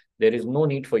 years, there is no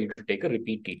need for you to take a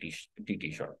repeat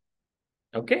TT shot.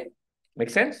 Okay.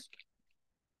 Make sense?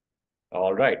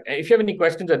 All right. If you have any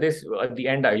questions at the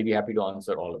end, I'll be happy to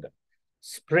answer all of them.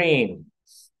 Sprains.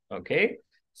 Okay.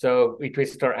 So we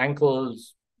twist our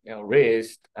ankles,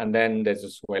 wrist, and then there's a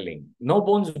swelling. No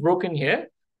bones broken here,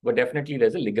 but definitely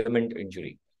there's a ligament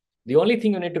injury. The only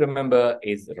thing you need to remember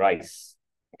is rice.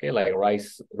 Okay, like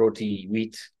rice, roti,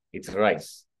 wheat, it's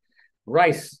rice.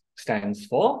 Rice stands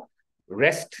for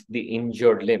rest the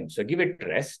injured limb. So give it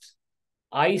rest.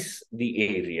 Ice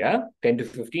the area 10 to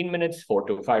 15 minutes, 4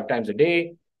 to 5 times a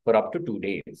day for up to 2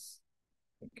 days.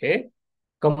 Okay.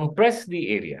 Compress the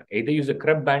area. Either use a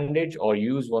crepe bandage or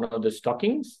use one of the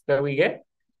stockings that we get,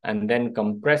 and then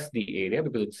compress the area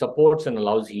because it supports and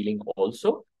allows healing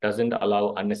also, doesn't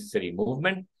allow unnecessary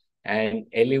movement, and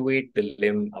elevate the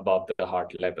limb above the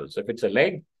heart level. So if it's a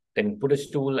leg, then put a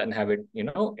stool and have it,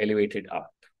 elevated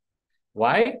up.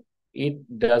 Why?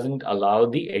 It doesn't allow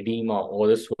the edema or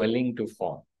the swelling to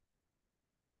form.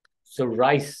 So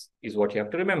rice is what you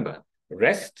have to remember.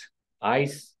 Rest,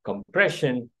 ice,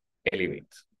 compression,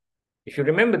 elevate. If you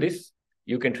remember this,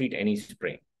 you can treat any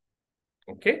sprain.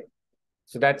 Okay?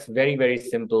 So that's very, very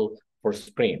simple for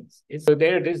sprains. So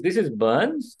there it is. This is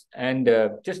burns. And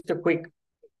just a quick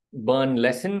burn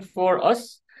lesson for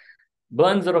us.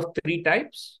 Burns are of 3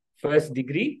 types: first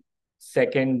degree,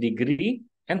 second degree,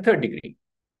 and third degree.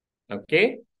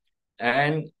 Okay.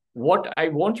 And what I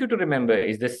want you to remember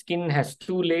is the skin has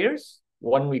 2 layers.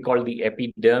 One we call the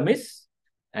epidermis,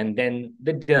 and then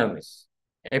the dermis.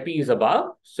 Epi is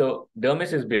above, so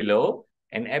dermis is below,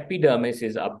 and epidermis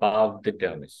is above the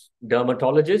dermis.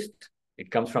 Dermatologist, it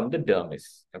comes from the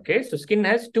dermis. Okay, so skin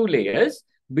has 2 layers,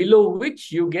 below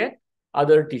which you get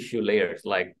other tissue layers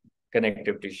like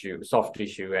connective tissue, soft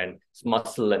tissue, and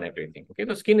muscle and everything. Okay,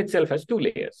 the skin itself has 2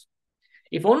 layers.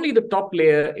 If only the top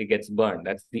layer, it gets burned.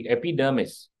 That's the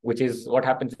epidermis, which is what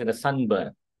happens in a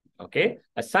sunburn. Okay,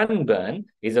 a sunburn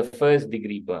is a first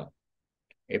degree burn.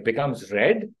 It becomes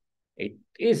red. It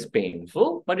is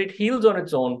painful, but it heals on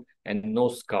its own and no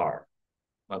scar.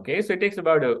 Okay, so it takes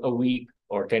about a week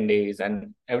or 10 days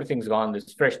and everything's gone.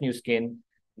 There's fresh new skin.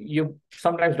 You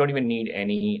sometimes don't even need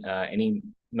any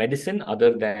medicine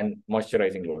other than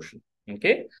moisturizing lotion.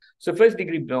 Okay, so first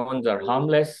degree burns are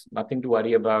harmless, nothing to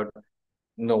worry about.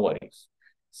 No worries.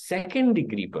 Second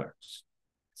degree burns.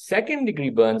 Second degree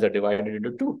burns are divided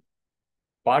into 2.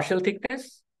 Partial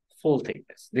thickness, full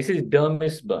thickness. This is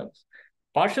dermis burns.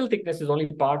 Partial thickness is only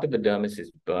part of the dermis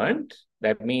is burnt.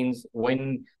 That means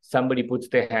when somebody puts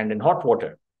their hand in hot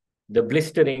water, the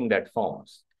blistering that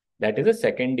forms, that is a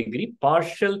second degree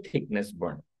partial thickness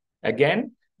burn.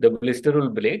 Again, the blister will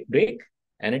break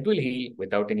and it will heal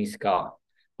without any scar.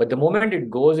 But the moment it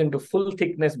goes into full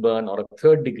thickness burn or a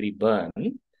third degree burn,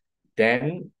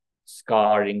 then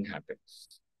scarring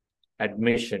happens.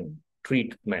 Admission,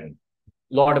 treatment,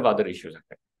 a lot of other issues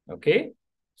happen. Okay?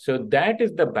 So that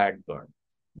is the bad burn.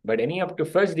 But any up to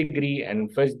first degree and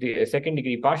second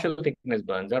degree partial thickness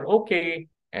burns are okay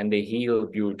and they heal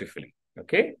beautifully.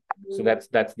 Okay? So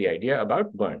that's the idea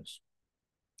about burns.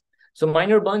 So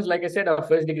minor burns, like I said, are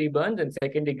first degree burns and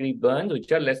second degree burns, which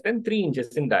are less than 3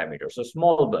 inches in diameter. So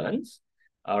small burns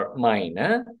are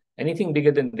minor. Anything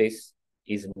bigger than this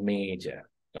is major.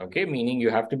 Okay, meaning you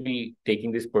have to be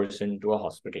taking this person to a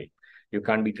hospital. You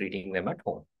can't be treating them at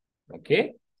home.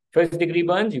 Okay, first degree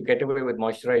burns, you get away with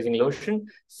moisturizing lotion.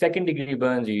 Second degree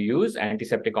burns, you use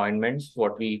antiseptic ointments,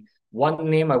 what we One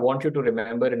name I want you to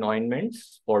remember in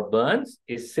ointments for burns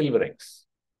is Silverex,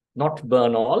 not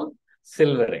Burnol,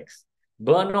 Silverex.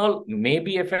 Burnol may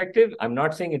be effective. I'm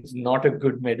not saying it's not a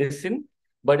good medicine,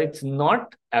 but it's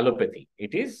not allopathy.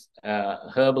 It is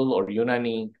herbal or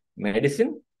Unani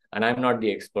medicine, and I'm not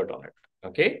the expert on it.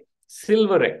 Okay,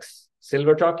 Silverex,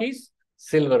 silver talkies,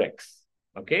 Silverex.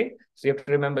 Okay, so you have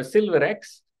to remember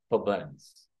Silverex for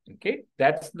burns. Okay,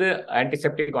 that's the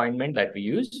antiseptic ointment that we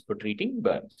use for treating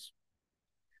burns.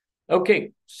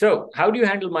 Okay, so how do you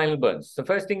handle minor burns? The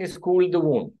first thing is cool the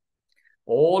wound.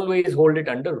 Always hold it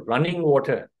under running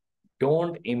water.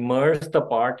 Don't immerse the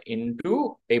part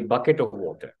into a bucket of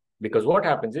water, because what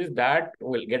happens is that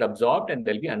will get absorbed and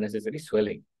there'll be unnecessary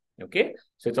swelling. Okay,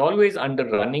 so it's always under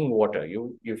running water.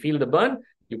 You feel the burn,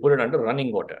 you put it under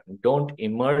running water. Don't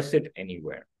immerse it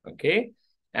anywhere. Okay,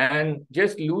 and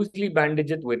just loosely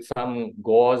bandage it with some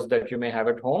gauze that you may have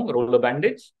at home, roller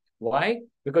bandage. Why?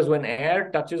 Because when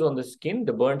air touches on the skin,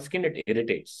 the burnt skin, it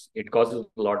irritates. It causes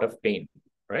a lot of pain,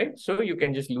 right? So you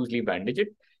can just loosely bandage it.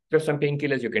 If you have some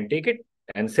painkillers, you can take it.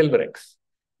 And Silverex.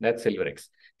 That's Silverex.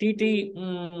 TT,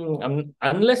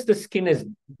 unless the skin is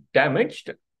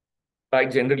damaged, I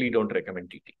generally don't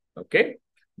recommend TT. Okay.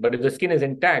 But if the skin is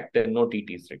intact, then no TT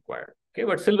is required. Okay.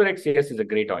 But Silverex, yes, is a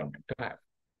great ointment to have.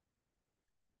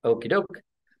 Okie doke.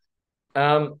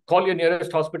 Call your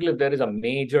nearest hospital if there is a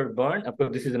major burn. Of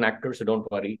course, this is an actor, so don't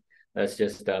worry. That's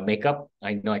just makeup.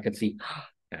 I know I can see.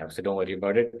 So don't worry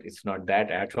about it. It's not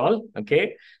that at all.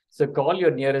 Okay. So call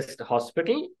your nearest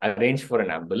hospital, arrange for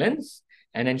an ambulance,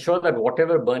 and ensure that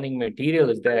whatever burning material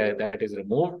is there that is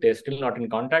removed, they're still not in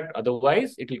contact.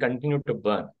 Otherwise, it will continue to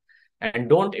burn. And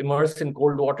don't immerse in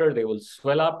cold water. They will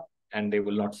swell up and they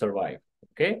will not survive.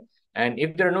 Okay. And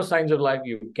if there are no signs of life,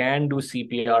 you can do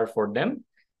CPR for them.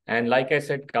 And like I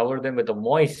said, cover them with a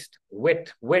moist,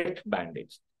 wet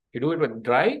bandage. If you do it with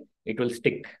dry, it will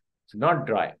stick. So not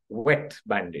dry, wet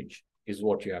bandage is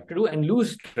what you have to do. And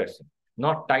loose dressing,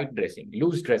 not tight dressing.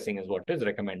 Loose dressing is what is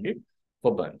recommended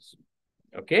for burns.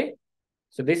 Okay.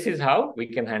 So this is how we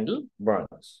can handle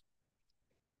burns.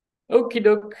 Okie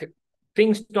doke.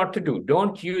 Things not to do.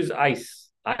 Don't use ice.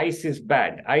 Ice is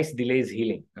bad. Ice delays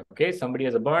healing. Okay. Somebody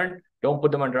has a burn. Don't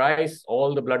put them under ice.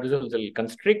 All the blood vessels will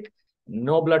constrict.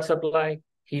 No blood supply,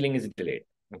 healing is delayed.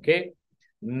 Okay.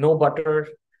 No butter,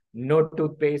 no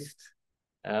toothpaste,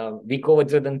 Vico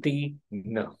Vajradanti.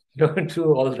 No, don't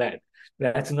do all that.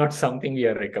 That's not something we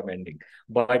are recommending.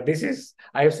 But this is,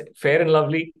 I have Fair and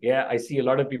Lovely. Yeah, I see a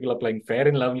lot of people applying Fair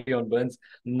and Lovely on burns.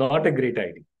 Not a great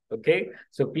idea. Okay.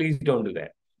 So please don't do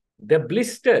that. The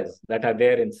blisters that are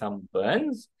there in some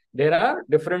burns, there are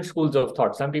different schools of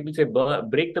thought. Some people say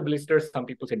break the blisters. Some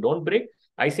people say don't break.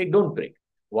 I say don't break.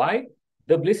 Why?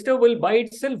 The blister will by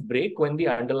itself break when the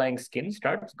underlying skin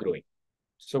starts growing.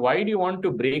 So why do you want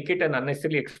to break it and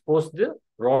unnecessarily expose the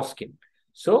raw skin?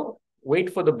 So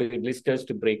wait for the blisters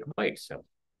to break by itself.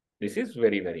 This is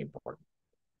very, very important.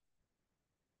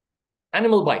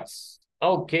 Animal bites.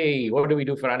 Okay, what do we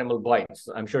do for animal bites?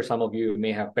 I'm sure some of you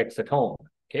may have pets at home.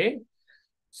 Okay,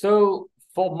 so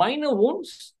for minor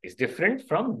wounds, it's different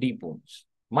from deep wounds.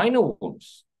 Minor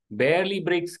wounds barely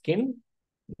break skin,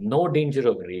 no danger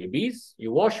of rabies.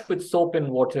 You wash with soap and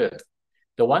water.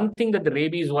 The one thing that the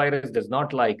rabies virus does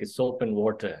not like is soap and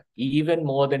water, even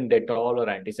more than Dettol or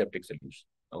antiseptic solution.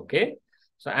 Okay.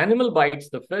 So animal bites,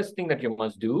 the first thing that you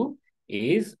must do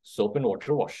is soap and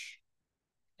water wash.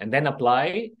 And then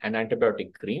apply an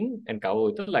antibiotic cream and cover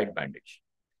with a light bandage.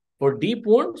 For deep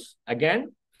wounds,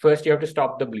 again, first you have to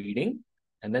stop the bleeding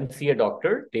and then see a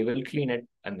doctor. They will clean it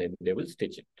and then they will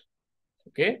stitch it.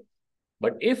 Okay.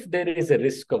 But if there is a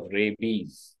risk of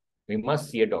rabies, we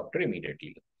must see a doctor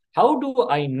immediately. How do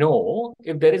I know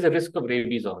if there is a risk of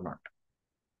rabies or not?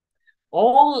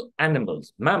 All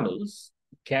animals, mammals,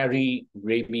 carry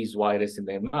rabies virus in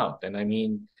their mouth. And I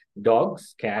mean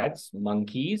dogs, cats,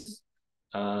 monkeys.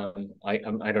 I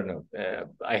don't know.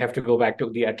 I have to go back to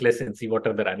the atlas and see what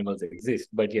other animals exist.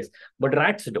 But yes, but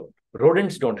rats don't.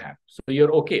 Rodents don't have. So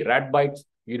you're okay. Rat bites,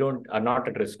 you are not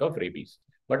at risk of rabies.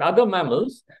 But other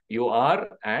mammals, you are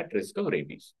at risk of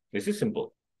rabies. This is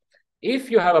simple.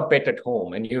 If you have a pet at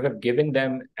home and you have given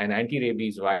them an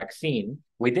anti-rabies vaccine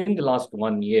within the last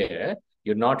 1 year,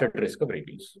 you're not at risk of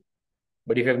rabies.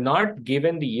 But if you have not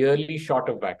given the yearly shot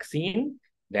of vaccine,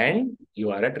 then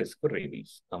you are at risk for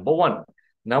rabies. Number one.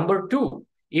 Number two,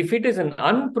 if it is an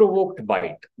unprovoked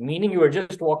bite, meaning you were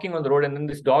just walking on the road and then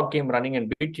this dog came running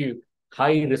and bit you,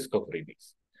 high risk of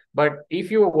rabies. But if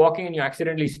you were walking and you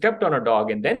accidentally stepped on a dog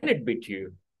and then it bit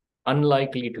you,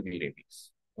 unlikely to be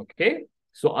rabies. Okay?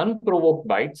 So unprovoked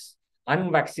bites,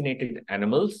 unvaccinated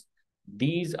animals,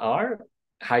 these are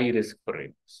high risk for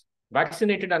rabies.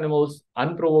 Vaccinated animals,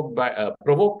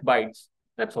 provoked bites,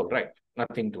 that's all right.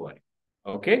 Nothing to worry.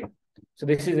 Okay? So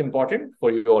this is important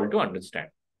for you all to understand.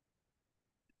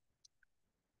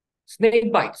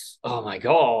 Snake bites. Oh my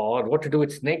God, what to do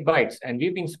with snake bites? And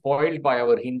we've been spoiled by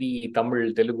our Hindi,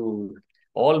 Tamil, Telugu,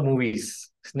 all movies.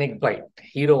 Snake bite.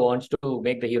 Hero wants to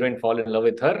make the heroine fall in love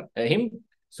with him.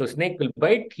 So snake will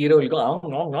bite, hero will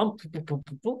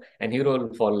go, and hero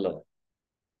will fall in love.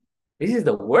 This is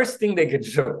the worst thing they can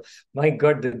show. My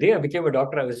God, the day I became a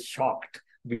doctor, I was shocked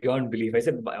beyond belief. I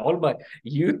said, by all my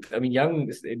youth, I mean,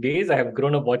 young days, I have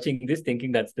grown up watching this,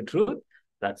 thinking that's the truth.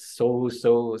 That's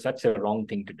such a wrong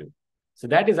thing to do. So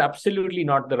that is absolutely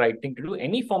not the right thing to do.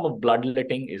 Any form of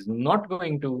bloodletting is not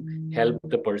going to help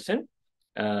the person,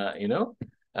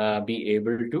 be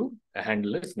able to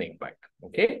handle a snake bite.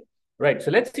 Okay, right.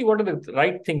 So let's see what are the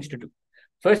right things to do.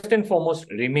 First and foremost,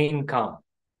 remain calm.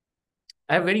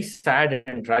 I have a very sad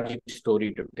and tragic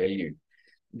story to tell you.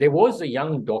 There was a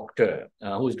young doctor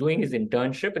who was doing his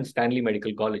internship in Stanley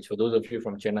Medical College. For those of you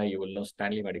from Chennai, you will know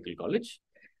Stanley Medical College.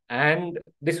 And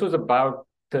this was about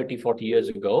 30, 40 years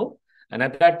ago. And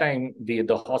at that time, the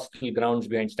hospital grounds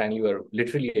behind Stanley were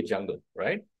literally a jungle,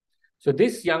 right? So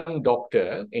this young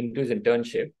doctor, into his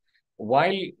internship,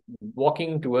 while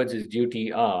walking towards his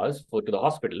duty hours to the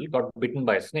hospital, got bitten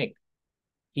by a snake.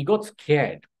 He got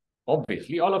scared.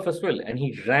 Obviously, all of us will. And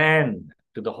he ran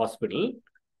to the hospital.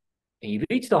 He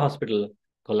reached the hospital,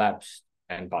 collapsed,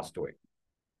 and passed away.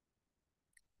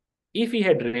 If he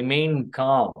had remained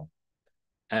calm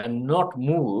and not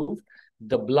moved,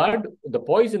 the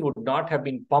poison would not have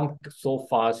been pumped so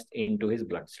fast into his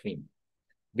bloodstream.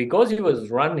 Because he was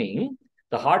running,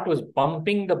 the heart was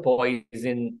pumping the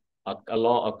poison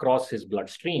across his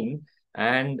bloodstream,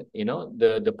 and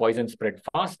the poison spread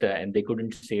faster, and they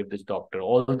couldn't save this doctor,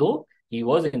 although he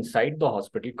was inside the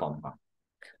hospital compound.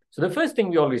 So the first thing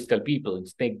we always tell people in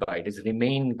snake bite is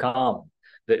remain calm.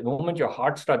 The moment your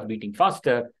heart starts beating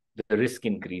faster, the risk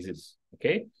increases.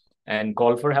 Okay, and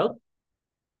call for help.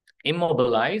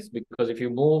 Immobilize, because if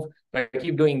you move, if I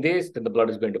keep doing this, then the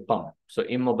blood is going to pump. So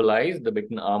immobilize the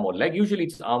bitten arm or leg. Usually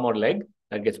it's arm or leg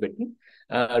that gets bitten.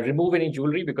 Remove any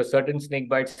jewelry, because certain snake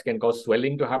bites can cause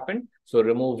swelling to happen. So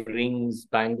remove rings,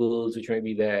 bangles, which may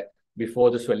be there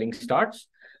before the swelling starts.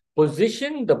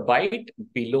 Position the bite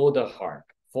below the heart.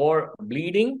 For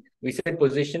bleeding, we say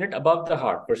position it above the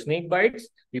heart. For snake bites,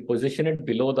 we position it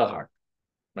below the heart,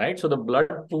 right? So the blood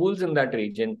pools in that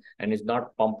region and is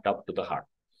not pumped up to the heart.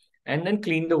 And then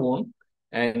clean the wound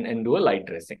and do a light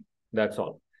dressing. That's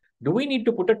all. Do we need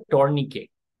to put a tourniquet,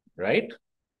 right?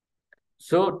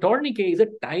 So tourniquet is a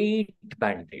tight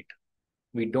bandage.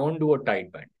 We don't do a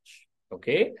tight bandage,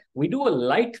 okay? We do a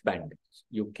light bandage.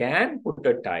 You can put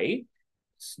a tie.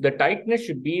 The tightness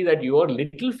should be that your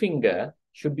little finger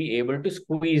should be able to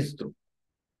squeeze through.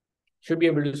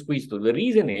 The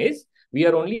reason is we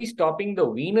are only stopping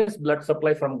the venous blood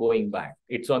supply from going back.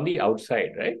 It's on the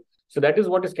outside, right? So that is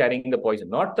what is carrying the poison,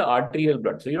 not the arterial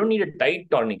blood. So you don't need a tight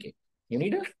tourniquet. You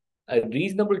need a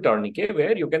reasonable tourniquet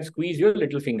where you can squeeze your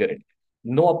little finger in.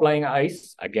 No applying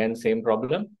ice. Again, same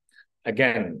problem.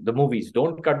 Again, the movies,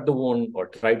 don't cut the wound or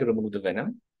try to remove the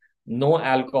venom. No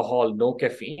alcohol, no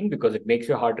caffeine, because it makes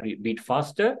your heart beat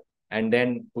faster and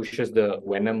then pushes the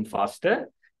venom faster.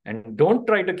 And don't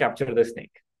try to capture the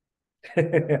snake.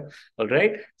 All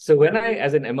right. So when I,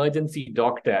 as an emergency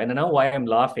doctor, and now why I'm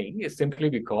laughing is simply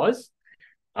because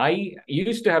I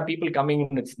used to have people coming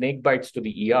in with snake bites to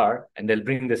the ER and they'll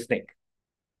bring the snake.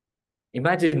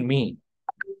 Imagine me.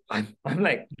 I'm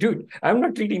like, dude, I'm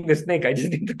not treating the snake. I just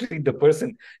need to treat the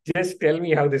person. Just tell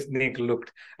me how the snake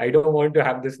looked. I don't want to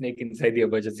have the snake inside the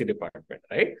emergency department,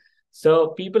 right? So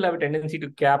people have a tendency to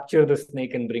capture the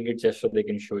snake and bring it just so they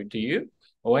can show it to you.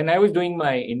 When I was doing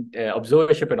my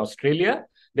observership in Australia,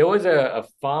 there was a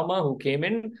farmer who came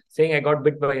in saying, I got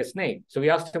bit by a snake. So we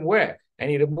asked him where,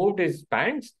 and he removed his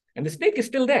pants, and the snake is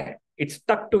still there. It's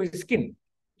stuck to his skin.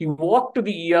 He walked to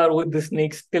the ER with the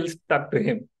snake still stuck to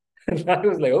him. And I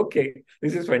was like, okay,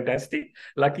 this is fantastic.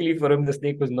 Luckily for him, the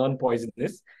snake was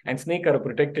non-poisonous, and snakes are a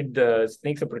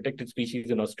protected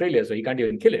species in Australia, so he can't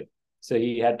even kill it. So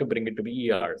he had to bring it to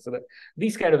the ER. So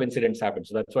these kind of incidents happen.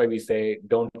 So that's why we say,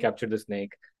 don't capture the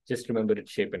snake. Just remember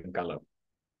its shape and color.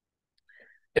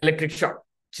 Electric shock.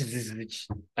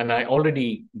 And I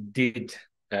already did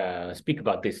speak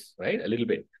about this, right? A little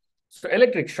bit. So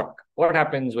electric shock. What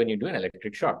happens when you do an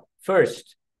electric shock?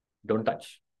 First, don't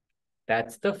touch.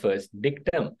 That's the first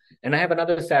dictum. And I have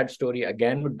another sad story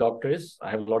again with doctors.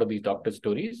 I have a lot of these doctor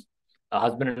stories. A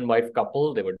husband and wife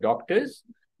couple, they were doctors.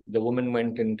 The woman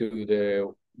went into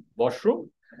the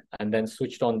washroom and then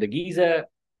switched on the geyser.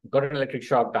 got an electric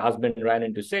shock. The husband ran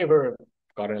in to save her,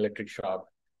 got an electric shock.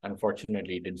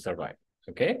 Unfortunately, didn't survive.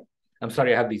 Okay. I'm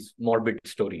sorry, I have these morbid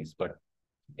stories, but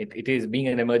it is being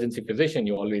an emergency physician,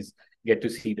 you always get to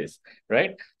see this,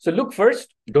 right? So look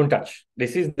first, don't touch.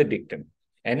 This is the dictum.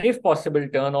 And if possible,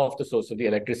 turn off the source of the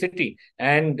electricity,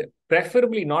 and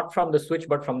preferably not from the switch,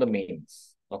 but from the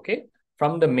mains. Okay.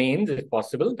 From the mains, if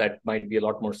possible, that might be a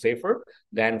lot more safer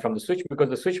than from the switch, because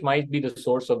the switch might be the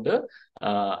source of the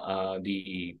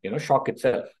shock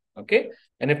itself. Okay.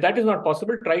 And if that is not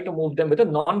possible, try to move them with a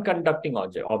non-conducting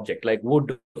object like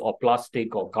wood or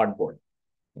plastic or cardboard.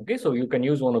 Okay, so you can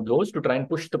use one of those to try and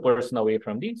push the person away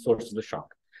from the source of the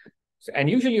shock. So, and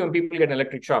usually when people get an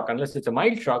electric shock, unless it's a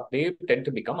mild shock, they tend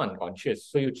to become unconscious.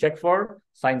 So you check for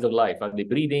signs of life. Are they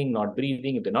breathing, not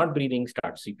breathing? If they're not breathing,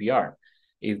 start CPR.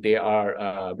 If they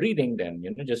are breathing, then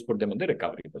just put them in the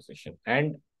recovery position.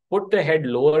 And put the head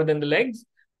lower than the legs,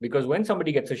 because when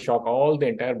somebody gets a shock, all the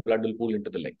entire blood will pool into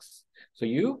the legs. So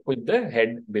you put the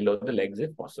head below the legs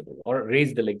if possible, or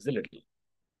raise the legs a little.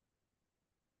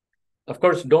 Of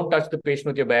course, don't touch the patient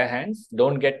with your bare hands.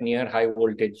 Don't get near high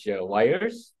voltage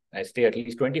wires. I stay at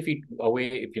least 20 feet away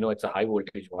if you know it's a high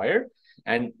voltage wire.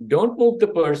 And don't move the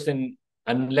person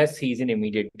unless he's in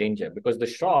immediate danger, because the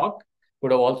shock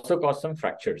could have also caused some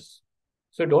fractures.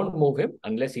 So don't move him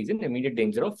unless he's in immediate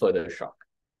danger of further shock.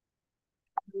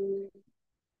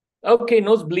 Okay,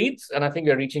 nose bleeds, and I think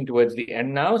we're reaching towards the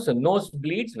end now. So nose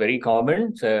bleeds, very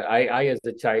common. So I as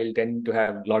a child, tend to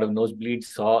have a lot of nosebleeds,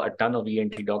 saw a ton of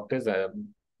ENT doctors,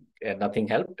 and nothing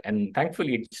helped. And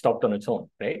thankfully, it stopped on its own,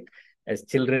 right? As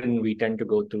children, we tend to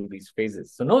go through these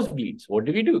phases. So nosebleeds, what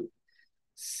do?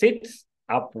 Sit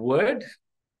upward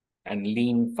and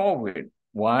lean forward.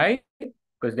 Why?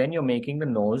 Because then you're making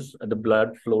the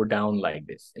blood flow down like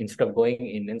this, instead of going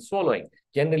in and swallowing.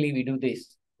 Generally, we do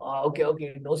this. Oh,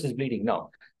 okay, nose is bleeding. No,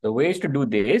 the way is to do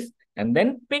this and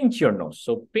then pinch your nose.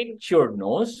 So pinch your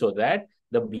nose so that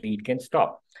the bleed can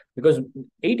stop. Because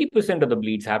 80% of the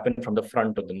bleeds happen from the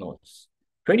front of the nose.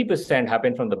 20%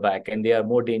 happen from the back, and they are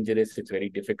more dangerous. It's very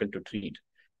difficult to treat.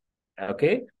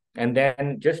 Okay. And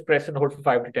then just press and hold for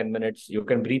 5 to 10 minutes. You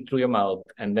can breathe through your mouth,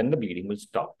 and then the bleeding will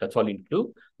stop. That's all you need to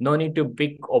do. No need to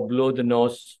pick or blow the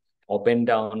nose or bend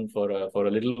down for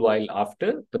a little while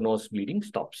after the nose bleeding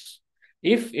stops.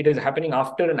 If it is happening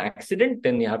after an accident,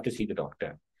 then you have to see the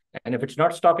doctor. And if it's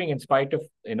not stopping in spite of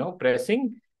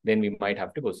pressing, then we might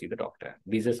have to go see the doctor.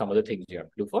 These are some of the things you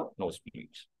have to do for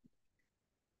nosebleeds.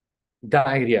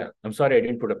 Diarrhea. I'm sorry I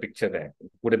didn't put a picture there.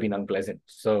 It would have been unpleasant.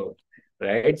 So,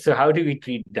 right. So how do we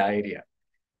treat diarrhea?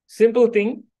 Simple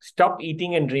thing. Stop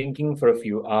eating and drinking for a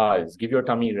few hours. Give your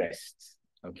tummy rest.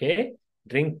 Okay.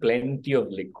 Drink plenty of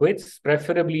liquids,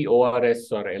 preferably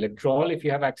ORS or electrol if you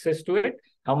have access to it.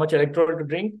 How much electrol to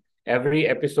drink? Every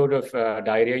episode of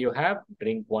diarrhea you have,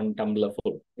 drink 1 tumbler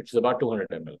full, which is about 200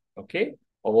 ml. Okay.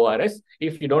 Of ORS.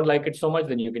 If you don't like it so much,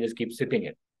 then you can just keep sipping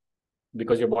it,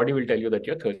 because your body will tell you that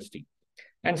you're thirsty.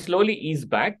 And slowly ease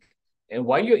back. And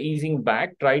while you're easing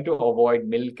back, try to avoid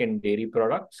milk and dairy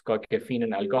products, caffeine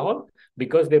and alcohol,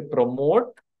 because they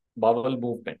promote bowel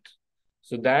movement.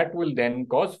 So that will then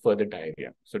cause further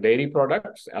diarrhea. So dairy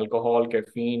products, alcohol,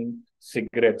 caffeine,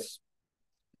 cigarettes,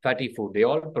 fatty food, they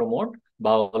all promote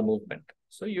bowel movement.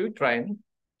 So you try and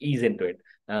ease into it.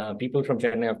 People from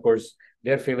Chennai, of course,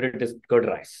 their favorite is curd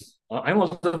rice. I'm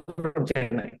also from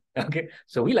Chennai. Okay.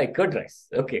 So we like curd rice.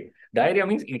 Okay. Diarrhea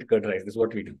means eat curd rice. This is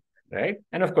what we do. Right.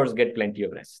 And of course, get plenty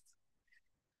of rest.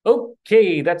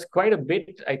 Okay. That's quite a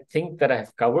bit, I think, that I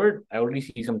have covered. I already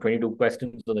see some 22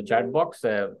 questions on the chat box.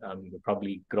 I'm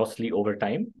probably grossly over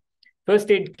time.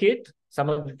 First aid kit, some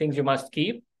of the things you must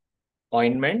keep: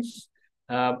 ointments.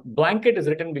 Blanket is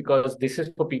written because this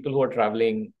is for people who are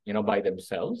traveling, by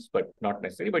themselves, but not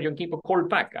necessarily. But you can keep a cold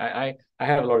pack. I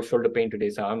have a lot of shoulder pain today,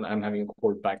 so I'm having a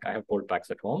cold pack. I have cold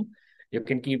packs at home. You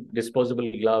can keep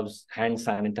disposable gloves, hand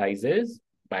sanitizers,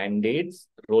 band-aids,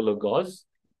 roller gauze,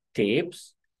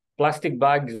 tapes. Plastic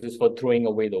bags is for throwing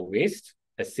away the waste.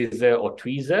 A scissor or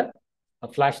tweezer, a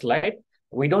flashlight.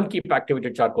 We don't keep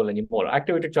activated charcoal anymore.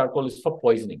 Activated charcoal is for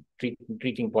poisoning,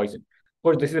 treating poison. Of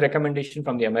course, this is a recommendation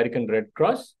from the American Red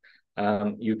Cross.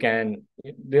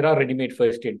 There are ready-made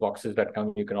first aid boxes that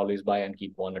come. You can always buy and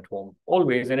keep one at home,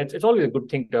 always. And it's always a good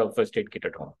thing to have a first aid kit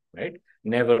at home, right?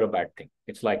 Never a bad thing.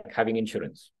 It's like having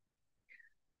insurance.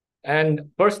 And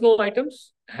personal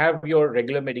items, have your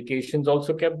regular medications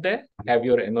also kept there. Have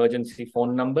your emergency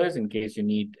phone numbers in case you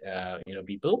need,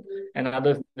 people, and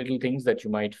other little things that you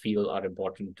might feel are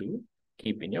important to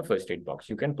keep in your first aid box.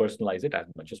 You can personalize it as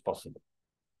much as possible.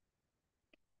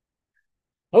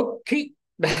 Okay,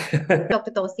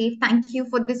 Dr. Tausif, thank you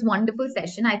for this wonderful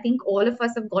session. I think all of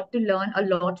us have got to learn a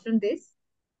lot from this.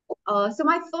 So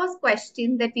my first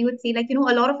question that we would say, like, a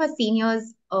lot of our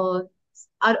seniors are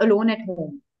alone at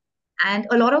home. And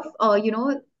a lot of,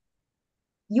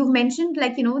 you've mentioned,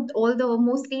 like, all the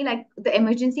mostly like the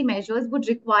emergency measures would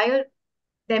require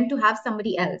them to have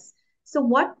somebody else. So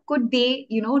what could they,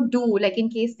 do, like, in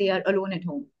case they are alone at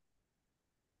home?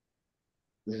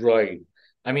 Right.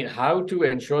 I mean, how to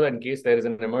ensure that in case there is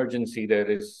an emergency, there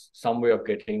is some way of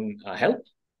getting help?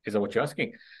 Is that what you're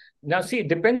asking? Now, see, it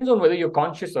depends on whether you're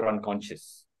conscious or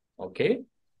unconscious. Okay.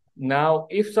 Now,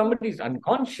 if somebody is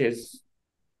unconscious,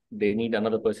 they need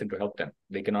another person to help them.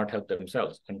 They cannot help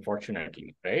themselves,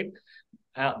 unfortunately, right?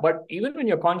 But even when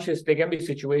you're conscious, there can be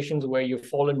situations where you've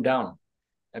fallen down,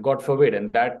 God forbid,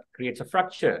 and that creates a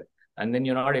fracture. And then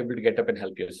you're not able to get up and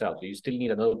help yourself. You still need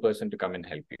another person to come and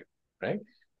help you, right?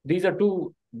 These are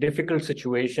two difficult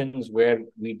situations where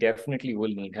we definitely will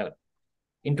need help.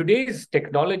 In today's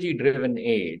technology-driven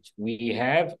age, we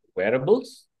have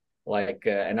wearables like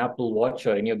an Apple Watch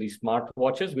or any of these smart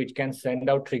watches, which can send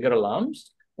out trigger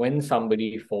alarms when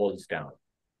somebody falls down,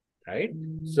 right?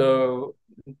 So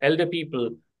elder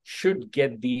people should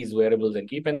get these wearables and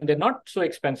keep, and they're not so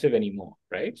expensive anymore,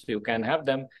 right? So you can have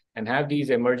them and have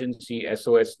these emergency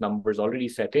SOS numbers already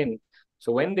set in.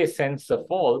 So when they sense a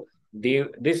fall,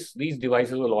 these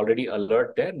devices will already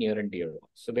alert their near and dear ones.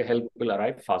 So the help will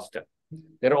arrive faster.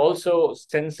 There are also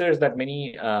sensors that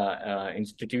many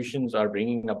institutions are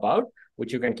bringing about,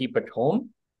 which you can keep at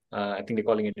home. I think they're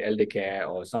calling it elder care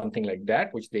or something like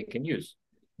that, which they can use.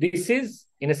 This is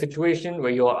in a situation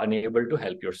where you are unable to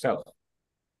help yourself.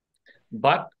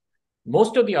 But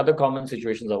most of the other common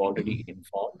situations I've already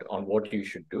informed on what you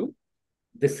should do.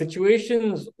 The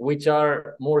situations which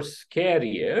are more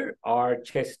scarier are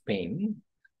chest pain,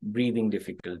 breathing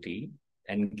difficulty,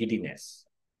 and giddiness,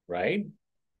 right?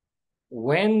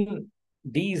 When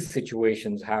these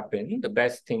situations happen, the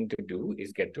best thing to do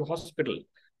is get to hospital.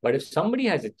 But if somebody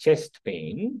has a chest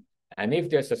pain, and if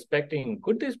they're suspecting,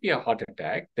 could this be a heart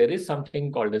attack, there is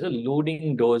something called as a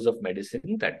loading dose of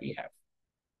medicine that we have,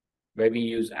 where we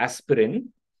use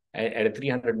aspirin at a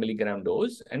 300 milligram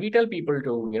dose, and we tell people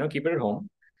to, keep it at home.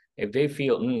 If they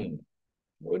feel,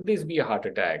 would this be a heart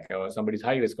attack or somebody's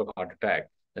high risk of heart attack,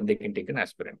 then they can take an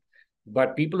aspirin.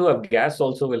 But people who have gas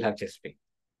also will have chest pain.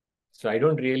 So I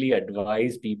don't really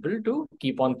advise people to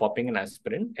keep on popping an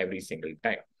aspirin every single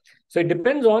time. So it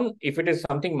depends on if it is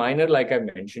something minor, like I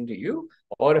mentioned to you,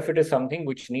 or if it is something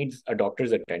which needs a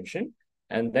doctor's attention.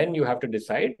 And then you have to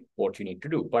decide what you need to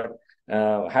do. But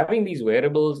having these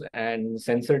wearables and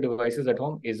sensor devices at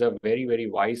home is a very, very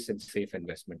wise and safe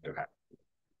investment to have,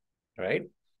 right?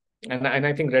 And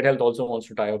I think Red Health also wants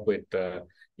to tie up with,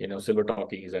 silver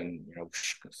talkies and,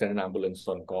 send an ambulance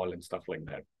on call and stuff like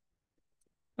that.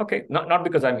 Okay, not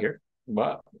because I'm here,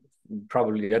 but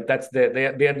probably that's they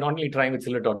are not only trying with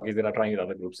Silver Talkies, they are trying with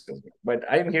other groups as well. But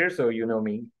I'm here, so you know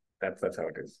me. That's how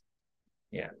it is.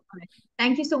 Yeah.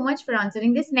 Thank you so much for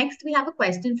answering this. Next, we have a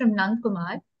question from Nand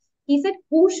Kumar. He said,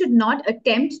 "Who should not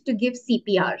attempt to give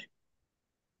CPR?"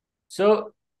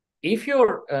 So, if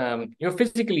you're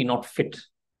physically not fit,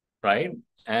 right,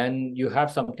 and you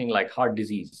have something like heart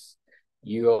disease,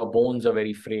 your bones are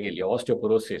very frail, your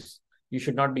osteoporosis, you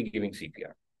should not be giving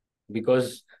CPR,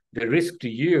 because the risk to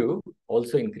you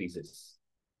also increases.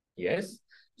 Yes.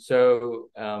 So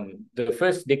the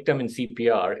first dictum in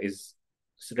CPR is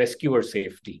rescuer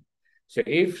safety. So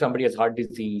if somebody has heart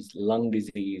disease, lung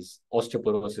disease,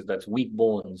 osteoporosis, that's weak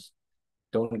bones,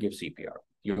 don't give CPR.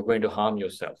 You're going to harm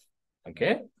yourself.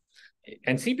 Okay.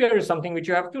 And CPR is something which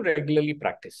you have to regularly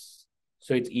practice.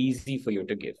 So it's easy for you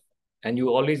to give. And you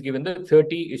always give in the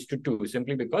 30:2,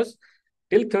 simply because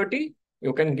till 30,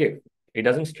 you can give. It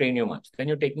doesn't strain you much. Then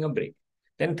you're taking a break.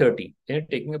 Then 30, then you're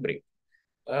taking a break.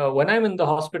 When I'm in the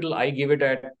hospital, I give it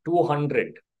at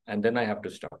 200 and then I have to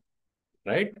stop,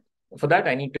 right? For that,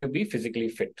 I need to be physically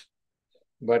fit.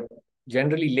 But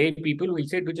generally, lay people will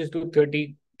say to just do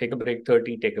 30, take a break,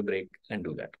 30, take a break, and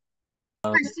do that.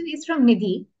 Question is from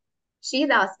Nidhi. She is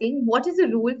asking, what is the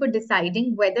rule for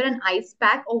deciding whether an ice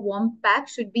pack or warm pack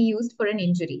should be used for an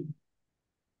injury?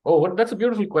 Oh, that's a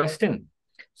beautiful question.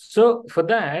 So for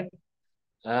that,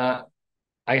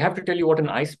 I have to tell you what an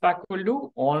ice pack will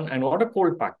do and what a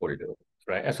cold pack will do,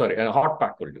 right? Sorry, a hot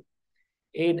pack will do.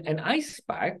 An ice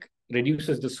pack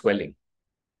reduces the swelling.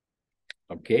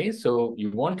 Okay, so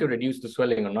you want to reduce the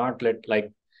swelling or not let,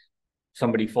 like,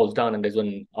 somebody falls down and there's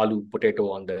an aloo potato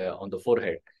on the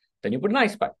forehead. Then you put an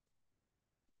ice pack,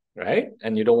 right?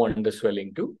 And you don't want the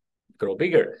swelling to grow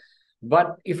bigger.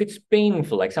 But if it's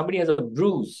painful, like somebody has a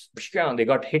bruise, they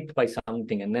got hit by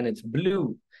something and then it's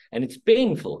blue and it's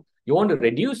painful, you want to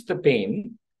reduce the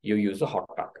pain, you use a hot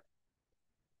pack,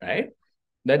 right?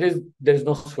 That is, there's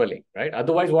no swelling, right?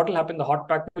 Otherwise, what will happen? The hot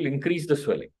pack will increase the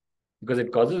swelling because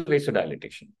it causes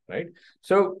vasodilation, right?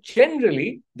 So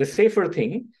generally, the safer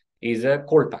thing is a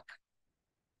cold pack,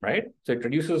 right? So it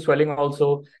reduces swelling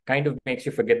also, kind of makes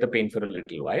you forget the pain for a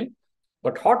little while.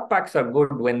 But hot packs are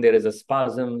good when there is a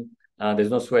spasm,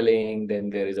 there's no swelling, then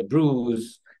there is a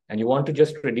bruise, and you want to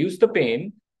just reduce the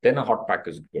pain, then a hot pack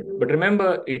is good. But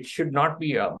remember, it should not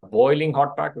be a boiling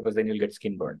hot pack because then you'll get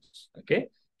skin burns, okay?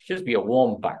 It should just be a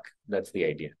warm pack. That's the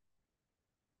idea.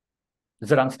 Does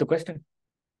that answer the question?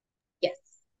 Yes.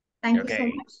 Thank you so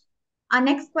Okay. much. Our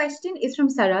next question is from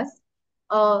Saras.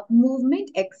 Movement,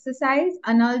 exercise,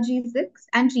 analgesics,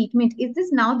 and treatment. Is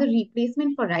this now the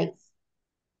replacement for rice?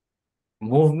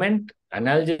 Movement,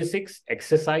 analgesics,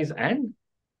 exercise, and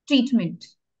Treatment.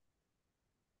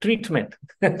 treatment.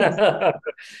 Yes.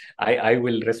 I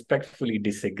will respectfully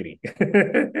disagree.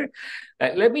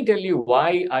 Let me tell you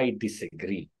why I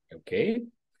disagree. Okay.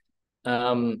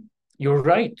 You're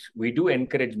right. We do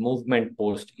encourage movement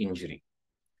post injury,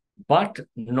 but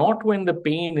not when the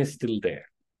pain is still there.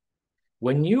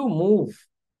 When you move,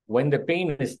 when the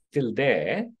pain is still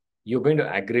there, you're going to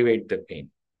aggravate the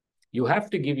pain. You have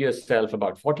to give yourself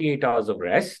about 48 hours of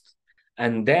rest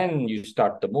and then you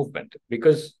start the movement,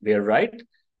 because they're right.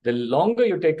 The longer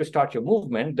you take to start your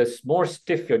movement, the more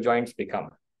stiff your joints become.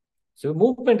 So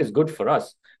movement is good for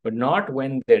us, but not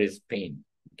when there is pain.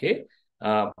 Okay.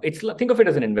 Think of it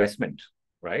as an investment,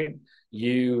 right?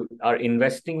 You are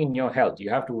investing in your health. You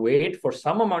have to wait for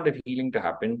some amount of healing to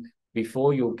happen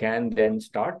before you can then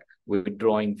start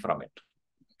withdrawing from it.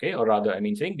 Okay. Or rather, I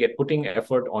mean, saying get putting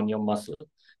effort on your muscle.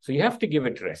 So you have to give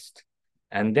it rest.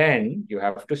 And then you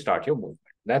have to start your movement.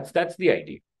 That's the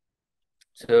idea.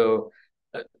 So,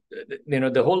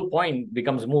 the whole point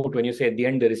becomes moot when you say at the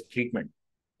end there is treatment.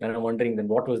 And I'm wondering then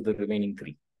what was the remaining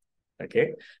three?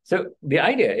 Okay. So the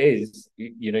idea is,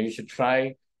 you should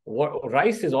try what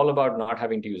rice is all about, not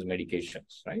having to use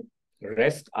medications, right?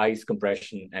 Rest, ice,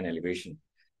 compression, and elevation.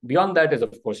 Beyond that is,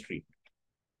 of course, treatment.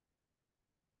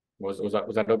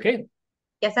 Was that okay?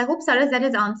 Yes, I hope, Saras, that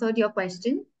has answered your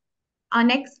question. Our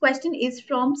next question is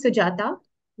from Sujata.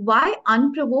 Why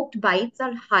unprovoked bites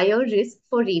are higher risk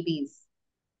for rabies?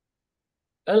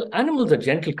 Well, animals are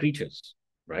gentle creatures,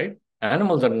 right?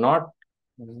 Animals are not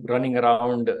running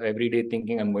around every day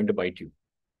thinking I'm going to bite you.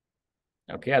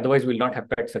 Okay, otherwise we'll not have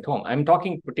pets at home. I'm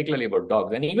talking particularly about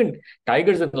dogs, and even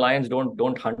tigers and lions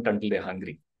don't hunt until they're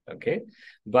hungry. Okay,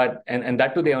 but and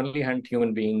that too, they only hunt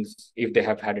human beings if they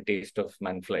have had a taste of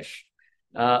man flesh.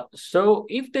 So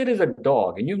if there is a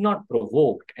dog and you've not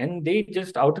provoked, and they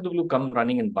just out of the blue come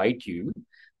running and bite you,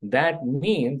 that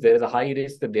means there is a high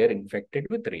risk that they're infected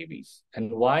with rabies.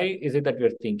 And why is it that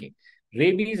we're thinking?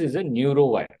 Rabies is a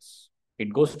neurovirus.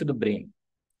 It goes to the brain,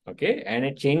 okay, and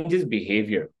it changes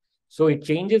behavior. So it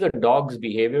changes a dog's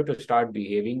behavior to start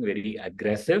behaving very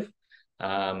aggressive,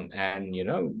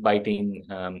 and biting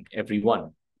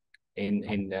everyone.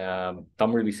 In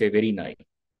Tamil we say very nice,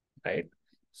 right?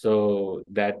 So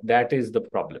that is the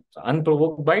problem. So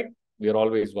unprovoked bite, we are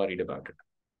always worried about it.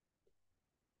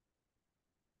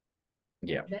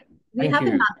 Yeah. We Thank have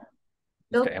you,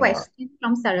 another Mr. MR. question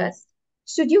from Saras.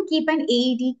 Should you keep an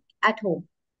AED at home?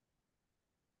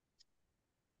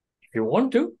 If you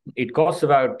want to, it costs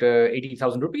about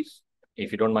 80,000 rupees.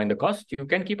 If you don't mind the cost, you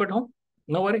can keep it home.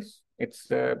 No worries.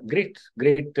 It's great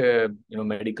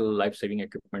medical life-saving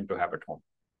equipment to have at home.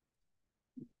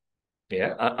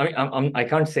 Yeah, I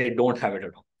can't say don't have it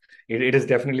at home. It is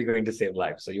definitely going to save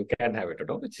lives. So you can have it at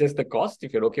home. It's just the cost.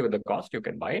 If you're okay with the cost, you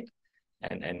can buy it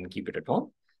and keep it at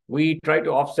home. We try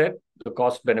to offset the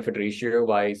cost benefit ratio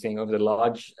by saying of the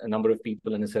large number of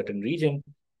people in a certain region,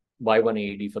 buy one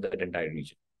AED for that entire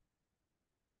region.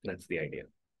 That's the idea.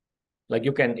 Like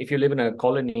you can, if you live in a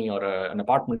colony or an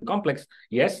apartment complex,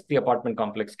 yes, the apartment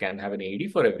complex can have an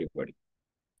AED for everybody.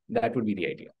 That would be the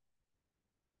idea.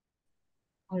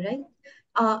 All right.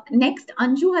 Next,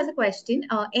 Anju has a question.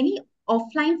 Any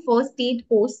offline first aid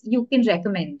course you can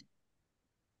recommend?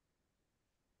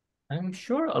 I'm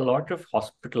sure a lot of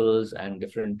hospitals and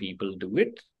different people do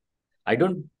it. I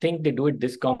don't think they do it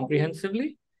this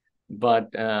comprehensively,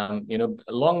 but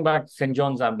long back, St.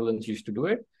 John's Ambulance used to do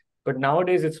it. But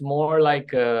nowadays, it's more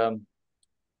like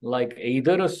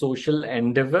either a social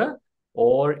endeavor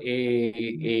or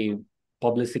a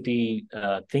publicity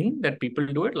thing that people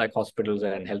do it, like hospitals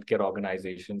and healthcare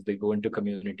organizations. They go into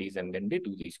communities and then they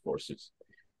do these courses,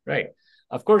 right?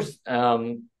 Of course,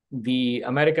 the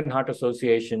American Heart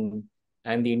Association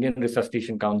and the Indian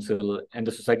Resuscitation Council and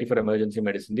the Society for Emergency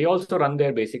Medicine. They also run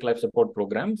their basic life support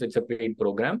programs. It's a paid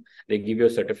program. They give you a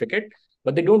certificate,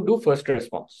 but they don't do first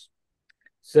response.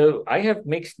 So I have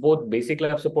mixed both basic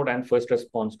life support and first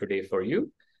response today for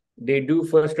you. They do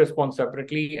first response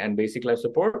separately and basic life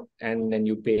support, and then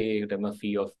you pay them a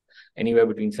fee of anywhere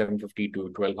between 750 to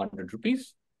 1200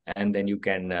 rupees, and then you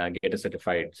can get a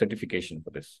certification for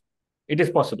this. It is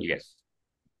possible, yes.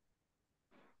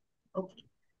 Okay.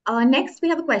 Next, we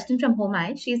have a question from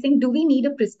Homai. She's saying, do we need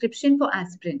a prescription for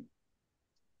aspirin?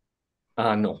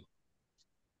 No.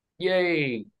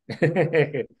 Yay!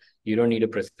 You don't need a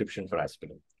prescription for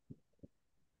aspirin.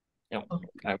 No,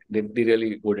 Okay. they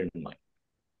really wouldn't mind.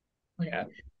 Yeah.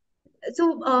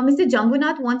 So, Mr.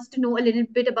 Jambunath wants to know a little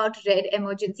bit about Red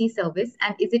Emergency Service,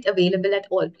 and is it available at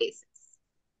all places?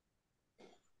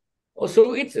 Oh,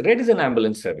 so Red is an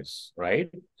ambulance service, right?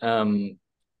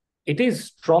 It is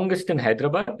strongest in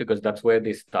Hyderabad because that's where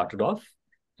they started off,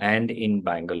 and in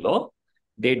Bangalore.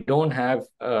 They don't have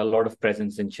a lot of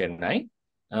presence in Chennai,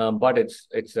 but it's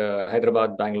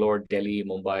Hyderabad, Bangalore, Delhi,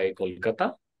 Mumbai,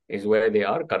 Kolkata is where they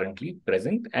are currently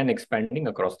present and expanding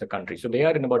across the country. So they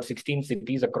are in about 16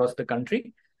 cities across the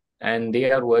country, and they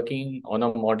are working on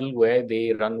a model where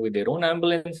they run with their own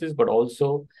ambulances, but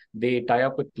also they tie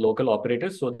up with local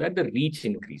operators so that the reach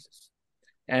increases.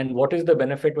 And what is the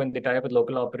benefit when they tie up with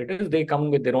local operators? They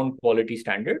come with their own quality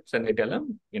standards and they tell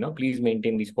them, please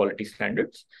maintain these quality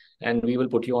standards and we will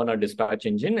put you on our dispatch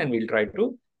engine and we'll try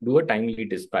to do a timely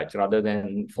dispatch rather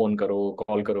than phone karo,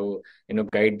 call karo,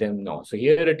 guide them. No. So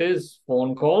here it is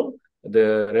phone call.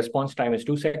 The response time is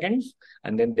 2 seconds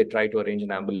and then they try to arrange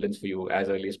an ambulance for you as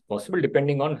early as possible,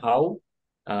 depending on how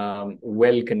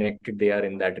well connected they are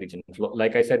in that region.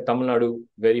 Like I said, Tamil Nadu,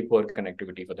 very poor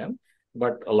connectivity for them.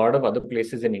 But a lot of other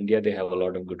places in India, they have a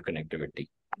lot of good connectivity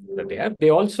that they have. They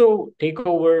also take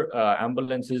over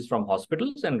ambulances from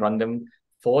hospitals and run them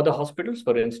for the hospitals.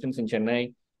 For instance, in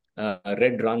Chennai,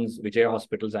 Red runs Vijay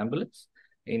Hospital's ambulance.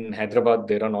 In Hyderabad,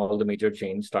 they run all the major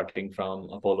chains, starting from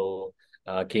Apollo,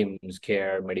 KIMS,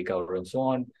 Care, Medicover, and so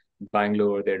on.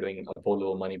 Bangalore, they're doing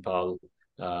Apollo, Manipal,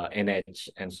 NH,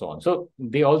 and so on. So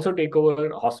they also take over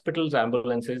hospitals'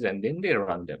 ambulances and then they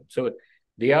run them. So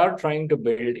they are trying to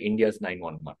build India's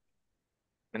 911.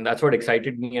 And that's what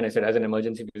excited me. And I said, as an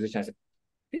emergency physician, I said,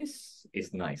 this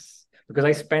is nice. Because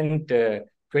I spent 20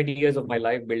 years of my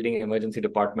life building emergency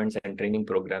departments and training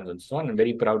programs and so on. I'm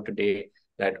very proud today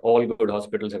that all good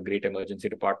hospitals have great emergency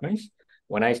departments.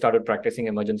 When I started practicing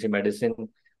emergency medicine,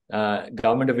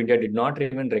 Government of India did not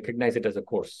even recognize it as a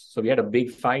course. So we had a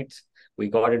big fight. We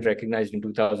got it recognized in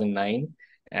 2009.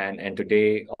 And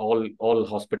today, all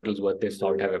hospitals worth their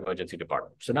salt have emergency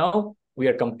departments. So now we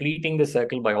are completing the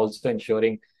circle by also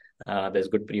ensuring there's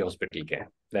good pre-hospital care.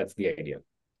 That's the idea.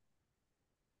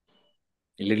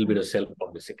 A little bit of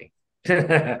self-publicity.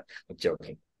 I'm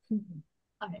joking.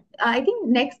 All right. I think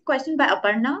next question by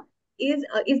Aparna is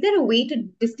there a way to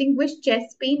distinguish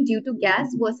chest pain due to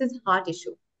gas versus heart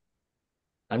issue?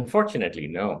 Unfortunately,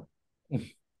 no.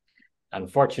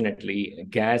 Unfortunately,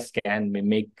 gas can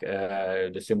mimic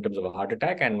the symptoms of a heart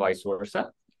attack and vice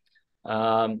versa.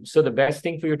 So the best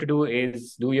thing for you to do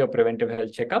is do your preventive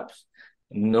health checkups,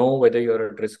 know whether you're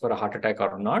at risk for a heart attack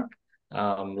or not.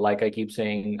 Like I keep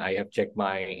saying, I have checked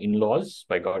my in-laws.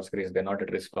 By God's grace, they're not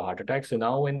at risk for heart attack. So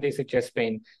now when they say chest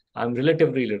pain, I'm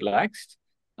relatively relaxed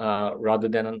rather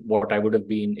than what I would have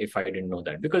been if I didn't know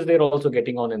that, because they're also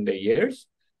getting on in their years.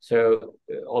 So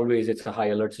always it's a high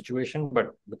alert situation.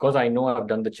 But because I know I've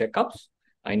done the checkups,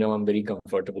 I know I'm very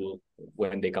comfortable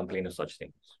when they complain of such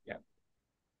things. Yeah.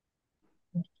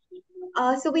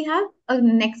 So we have a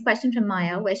next question from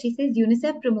Maya where she says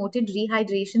UNICEF promoted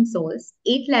rehydration salts,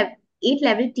 eight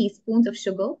level teaspoons of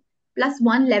sugar plus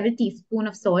 1 level teaspoon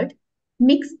of salt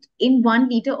mixed in 1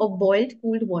 liter of boiled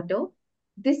cooled water.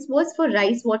 This was for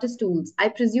rice water stools. I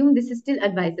presume this is still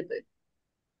advisable.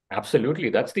 Absolutely.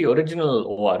 That's the original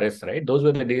ORS, right? Those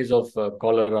were the days of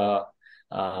cholera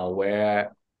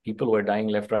where people were dying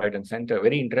left, right, and center.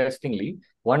 Very interestingly,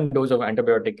 1 dose of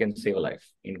antibiotic can save a life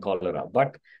in cholera.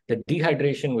 But the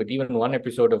dehydration with even 1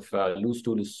 episode of loose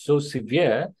stool is so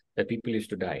severe that people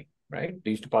used to die, right?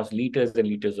 They used to pass liters and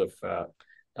liters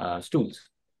of stools.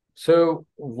 So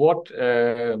what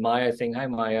Maya is saying, hi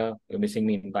Maya, you're missing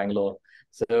me in Bangalore.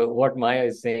 So what Maya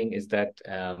is saying is that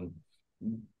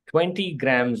 20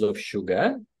 grams of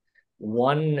sugar,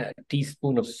 1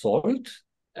 teaspoon of salt,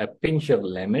 a pinch of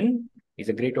lemon is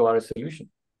a great ORS solution.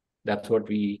 That's what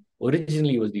we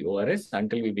originally was the ORS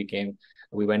until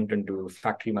we went into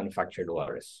factory manufactured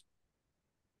ORS.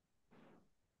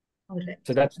 All right.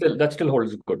 So that still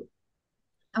holds good.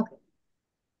 Okay.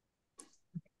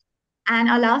 And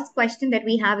our last question that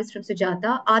we have is from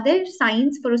Sujata. Are there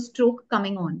signs for a stroke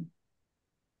coming on?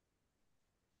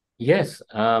 Yes,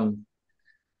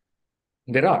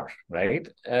 there are, right?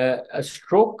 A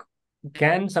stroke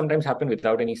can sometimes happen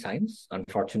without any signs,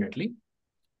 unfortunately.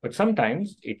 But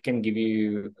sometimes it can give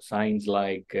you signs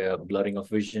like blurring of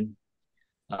vision,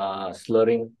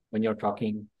 slurring when you're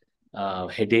talking,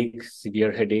 headache,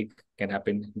 severe headache can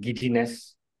happen,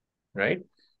 giddiness, right?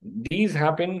 These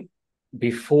happen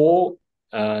before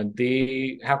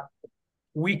they have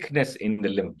weakness in the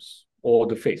limbs or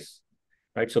the face,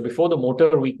 right? So before the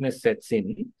motor weakness sets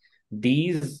in,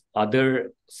 these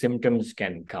other symptoms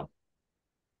can come.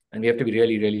 And we have to be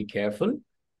really, really careful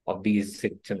of these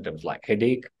symptoms like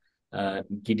headache,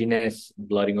 giddiness,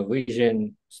 blurring of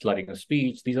vision, slurring of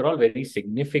speech. These are all very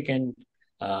significant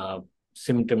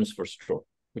symptoms for stroke,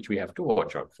 which we have to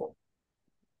watch out for.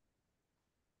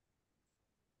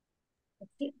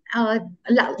 Okay.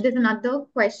 There's another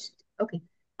question. Okay.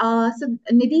 So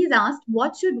Nidhi has asked,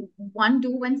 what should one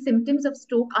do when symptoms of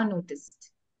stroke are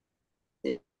noticed?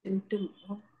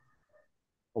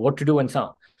 What to do when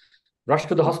some? Rush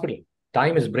to the hospital.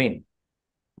 Time is brain.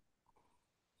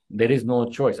 There is no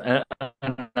choice. I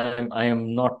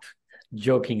am not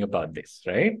joking about this,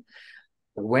 right?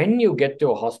 When you get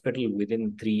to a hospital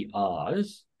within 3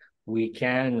 hours, we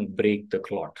can break the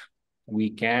clot. We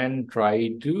can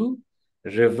try to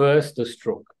reverse the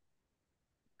stroke.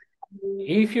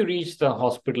 If you reach the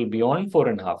hospital beyond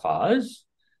 4.5 hours,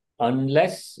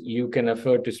 unless you can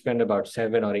afford to spend about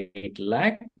 7 or 8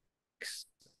 lakhs,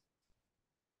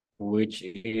 which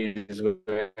is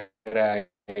where I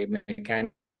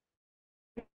mechanically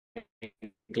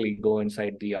go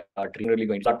inside the artery, really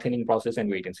going to start thinning process and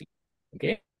wait and see.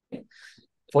 Okay.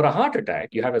 For a heart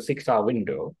attack, you have a 6-hour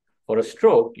window. For a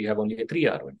stroke, you have only a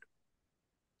 3-hour window.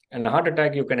 And a heart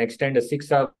attack, you can extend a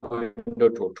 6-hour window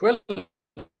to 12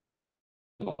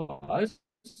 hours.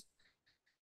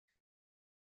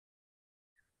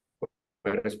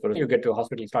 Whereas for you get to a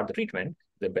hospital, start the treatment,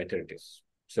 the better it is.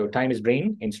 So time is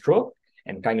brain in stroke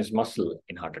and time is muscle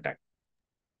in heart attack.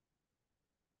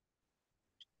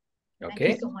 Okay.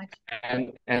 Thank you so much.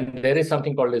 And there is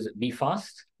something called as be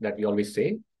fast that we always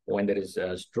say when there is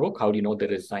a stroke. How do you know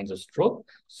there is signs of stroke?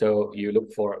 So you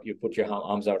put your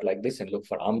arms out like this and look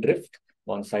for arm drift.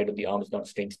 One side of the arm is not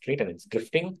staying straight and it's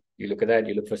drifting. You look at that.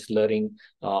 You look for slurring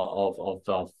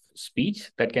of speech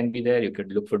that can be there. You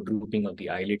could look for drooping of the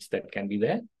eyelids that can be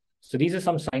there. So these are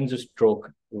some signs of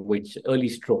stroke, early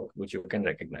stroke, which you can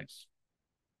recognize.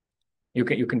 You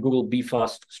can Google be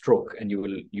fast stroke and you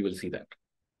will see that.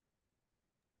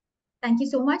 Thank you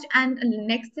so much. And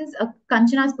next is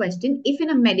Kanchana's question. If in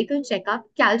a medical checkup,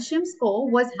 calcium score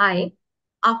was high,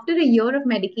 after a year of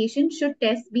medication, should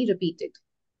tests be repeated?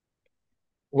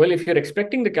 Well, if you're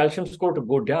expecting the calcium score to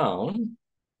go down,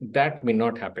 that may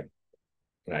not happen,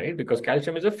 right? Because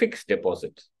calcium is a fixed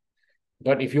deposit.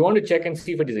 But if you want to check and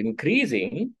see if it is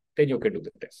increasing, then you can do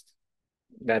the test.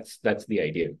 That's the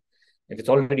idea. If it's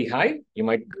already high, you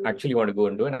might actually want to go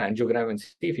and do an angiogram and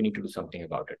see if you need to do something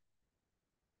about it.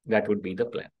 That would be the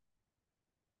plan.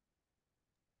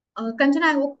 Kanchana,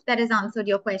 I hope that has answered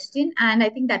your question. And I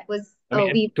think that was...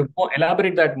 to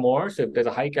elaborate that more, so if there's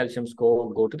a high calcium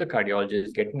score, go to the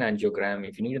cardiologist, get an angiogram.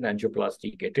 If you need an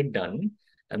angioplasty, get it done.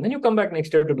 And then you come back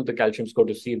next year to do the calcium score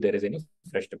to see if there is any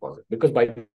fresh deposit. Because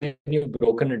by then you've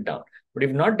broken it down. But if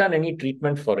you've not done any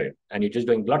treatment for it and you're just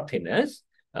doing blood thinners,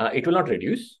 it will not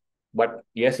reduce. But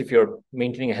yes, if you're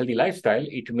maintaining a healthy lifestyle,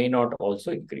 it may not also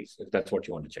increase, if that's what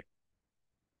you want to check.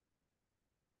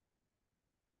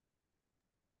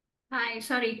 Hi,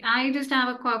 sorry. I just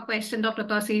have a question, Dr.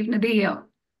 Tausif. Nidhi here.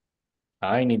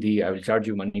 Hi, Nidhi. I will charge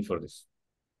you money for this.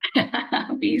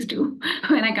 Please do.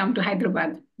 When I come to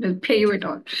Hyderabad, we'll pay you it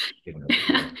all.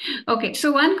 Okay,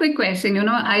 so one quick question.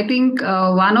 I think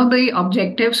one of the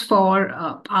objectives for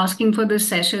asking for this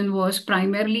session was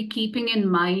primarily keeping in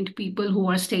mind people who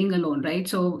are staying alone, right?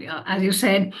 So, as you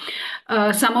said,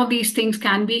 some of these things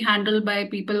can be handled by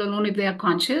people alone if they are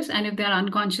conscious, and if they are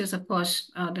unconscious, of course,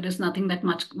 there is nothing that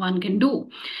much one can do.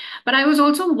 But I was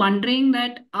also wondering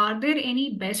that are there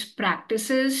any best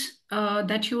practices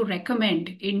that you recommend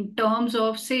in terms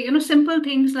of, say, simple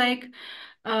things like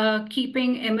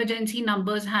keeping emergency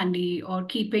numbers handy, or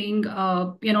keeping,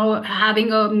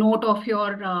 having a note of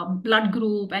your blood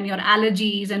group and your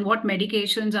allergies and what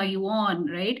medications are you on,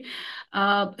 right?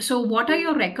 So what are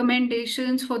your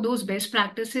recommendations for those best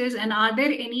practices? And are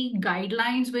there any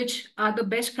guidelines which are the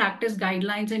best practice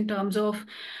guidelines in terms of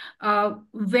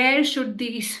where should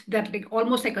that like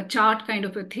almost like a chart kind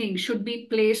of a thing should be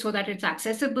placed so that it's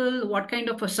accessible? What kind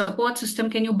of a support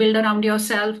system can you build around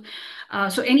yourself?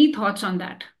 So any thoughts on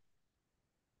that?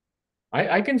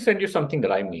 I can send you something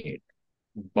that I made,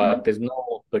 but there's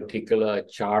no particular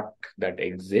chart that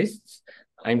exists.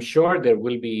 I'm sure there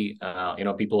will be,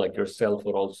 people like yourself who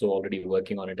are also already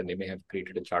working on it, and they may have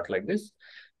created a chart like this.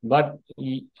 But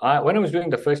when I was doing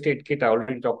the first aid kit, I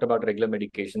already talked about regular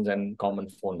medications and common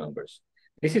phone numbers.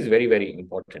 This is very, very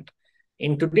important.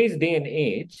 In today's day and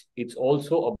age, it's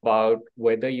also about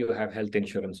whether you have health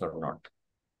insurance or not,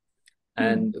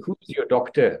 and who's your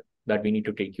doctor that we need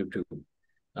to take you to.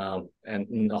 And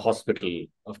in a hospital,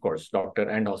 of course, doctor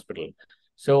and hospital.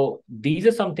 So these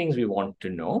are some things we want to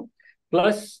know.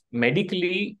 Plus,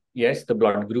 medically, yes, the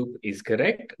blood group is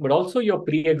correct, but also your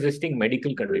pre-existing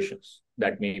medical conditions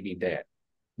that may be there.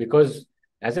 Because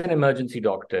as an emergency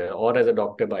doctor or as a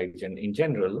doctor in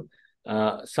general,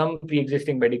 some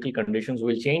pre-existing medical conditions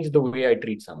will change the way I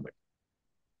treat somebody,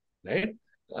 right?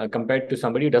 Compared to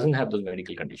somebody who doesn't have those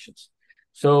medical conditions.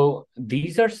 So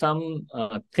these are some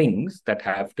things that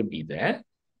have to be there.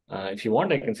 If you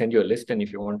want, I can send you a list, and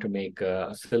if you want to make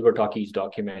a Silver Talkies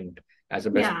document as a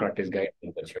best practice guide,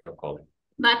 that's your call.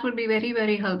 That would be very,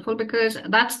 very helpful, because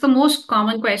that's the most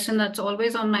common question that's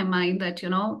always on my mind, that,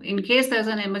 in case there's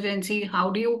an emergency, how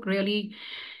do you really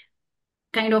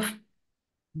kind of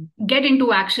get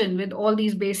into action with all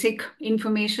these basic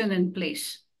information in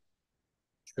place?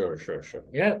 Sure.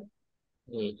 Yeah.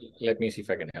 Let me see if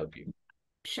I can help you.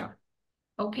 Sure.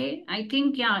 Okay, I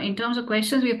think, in terms of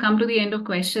questions, we've come to the end of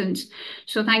questions.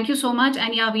 So thank you so much.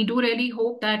 And we do really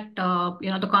hope that,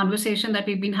 the conversation that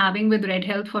we've been having with Red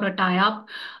Health for a tie-up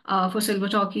for Silver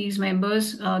Talkies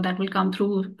members, that will come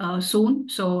through soon.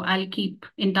 So I'll keep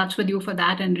in touch with you for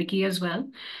that, and Ricky as well.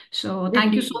 So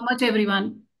thank you so much,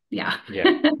 everyone. Yeah.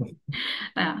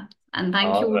 And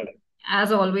thank you,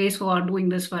 as always, for doing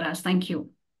this for us. Thank you.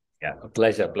 Yeah, a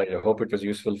pleasure. Hope it was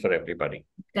useful for everybody.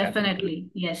 Definitely.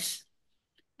 Yes.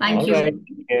 Thank you. Right.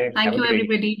 Thank you,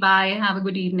 everybody. Bye. Have a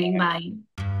good evening. Bye.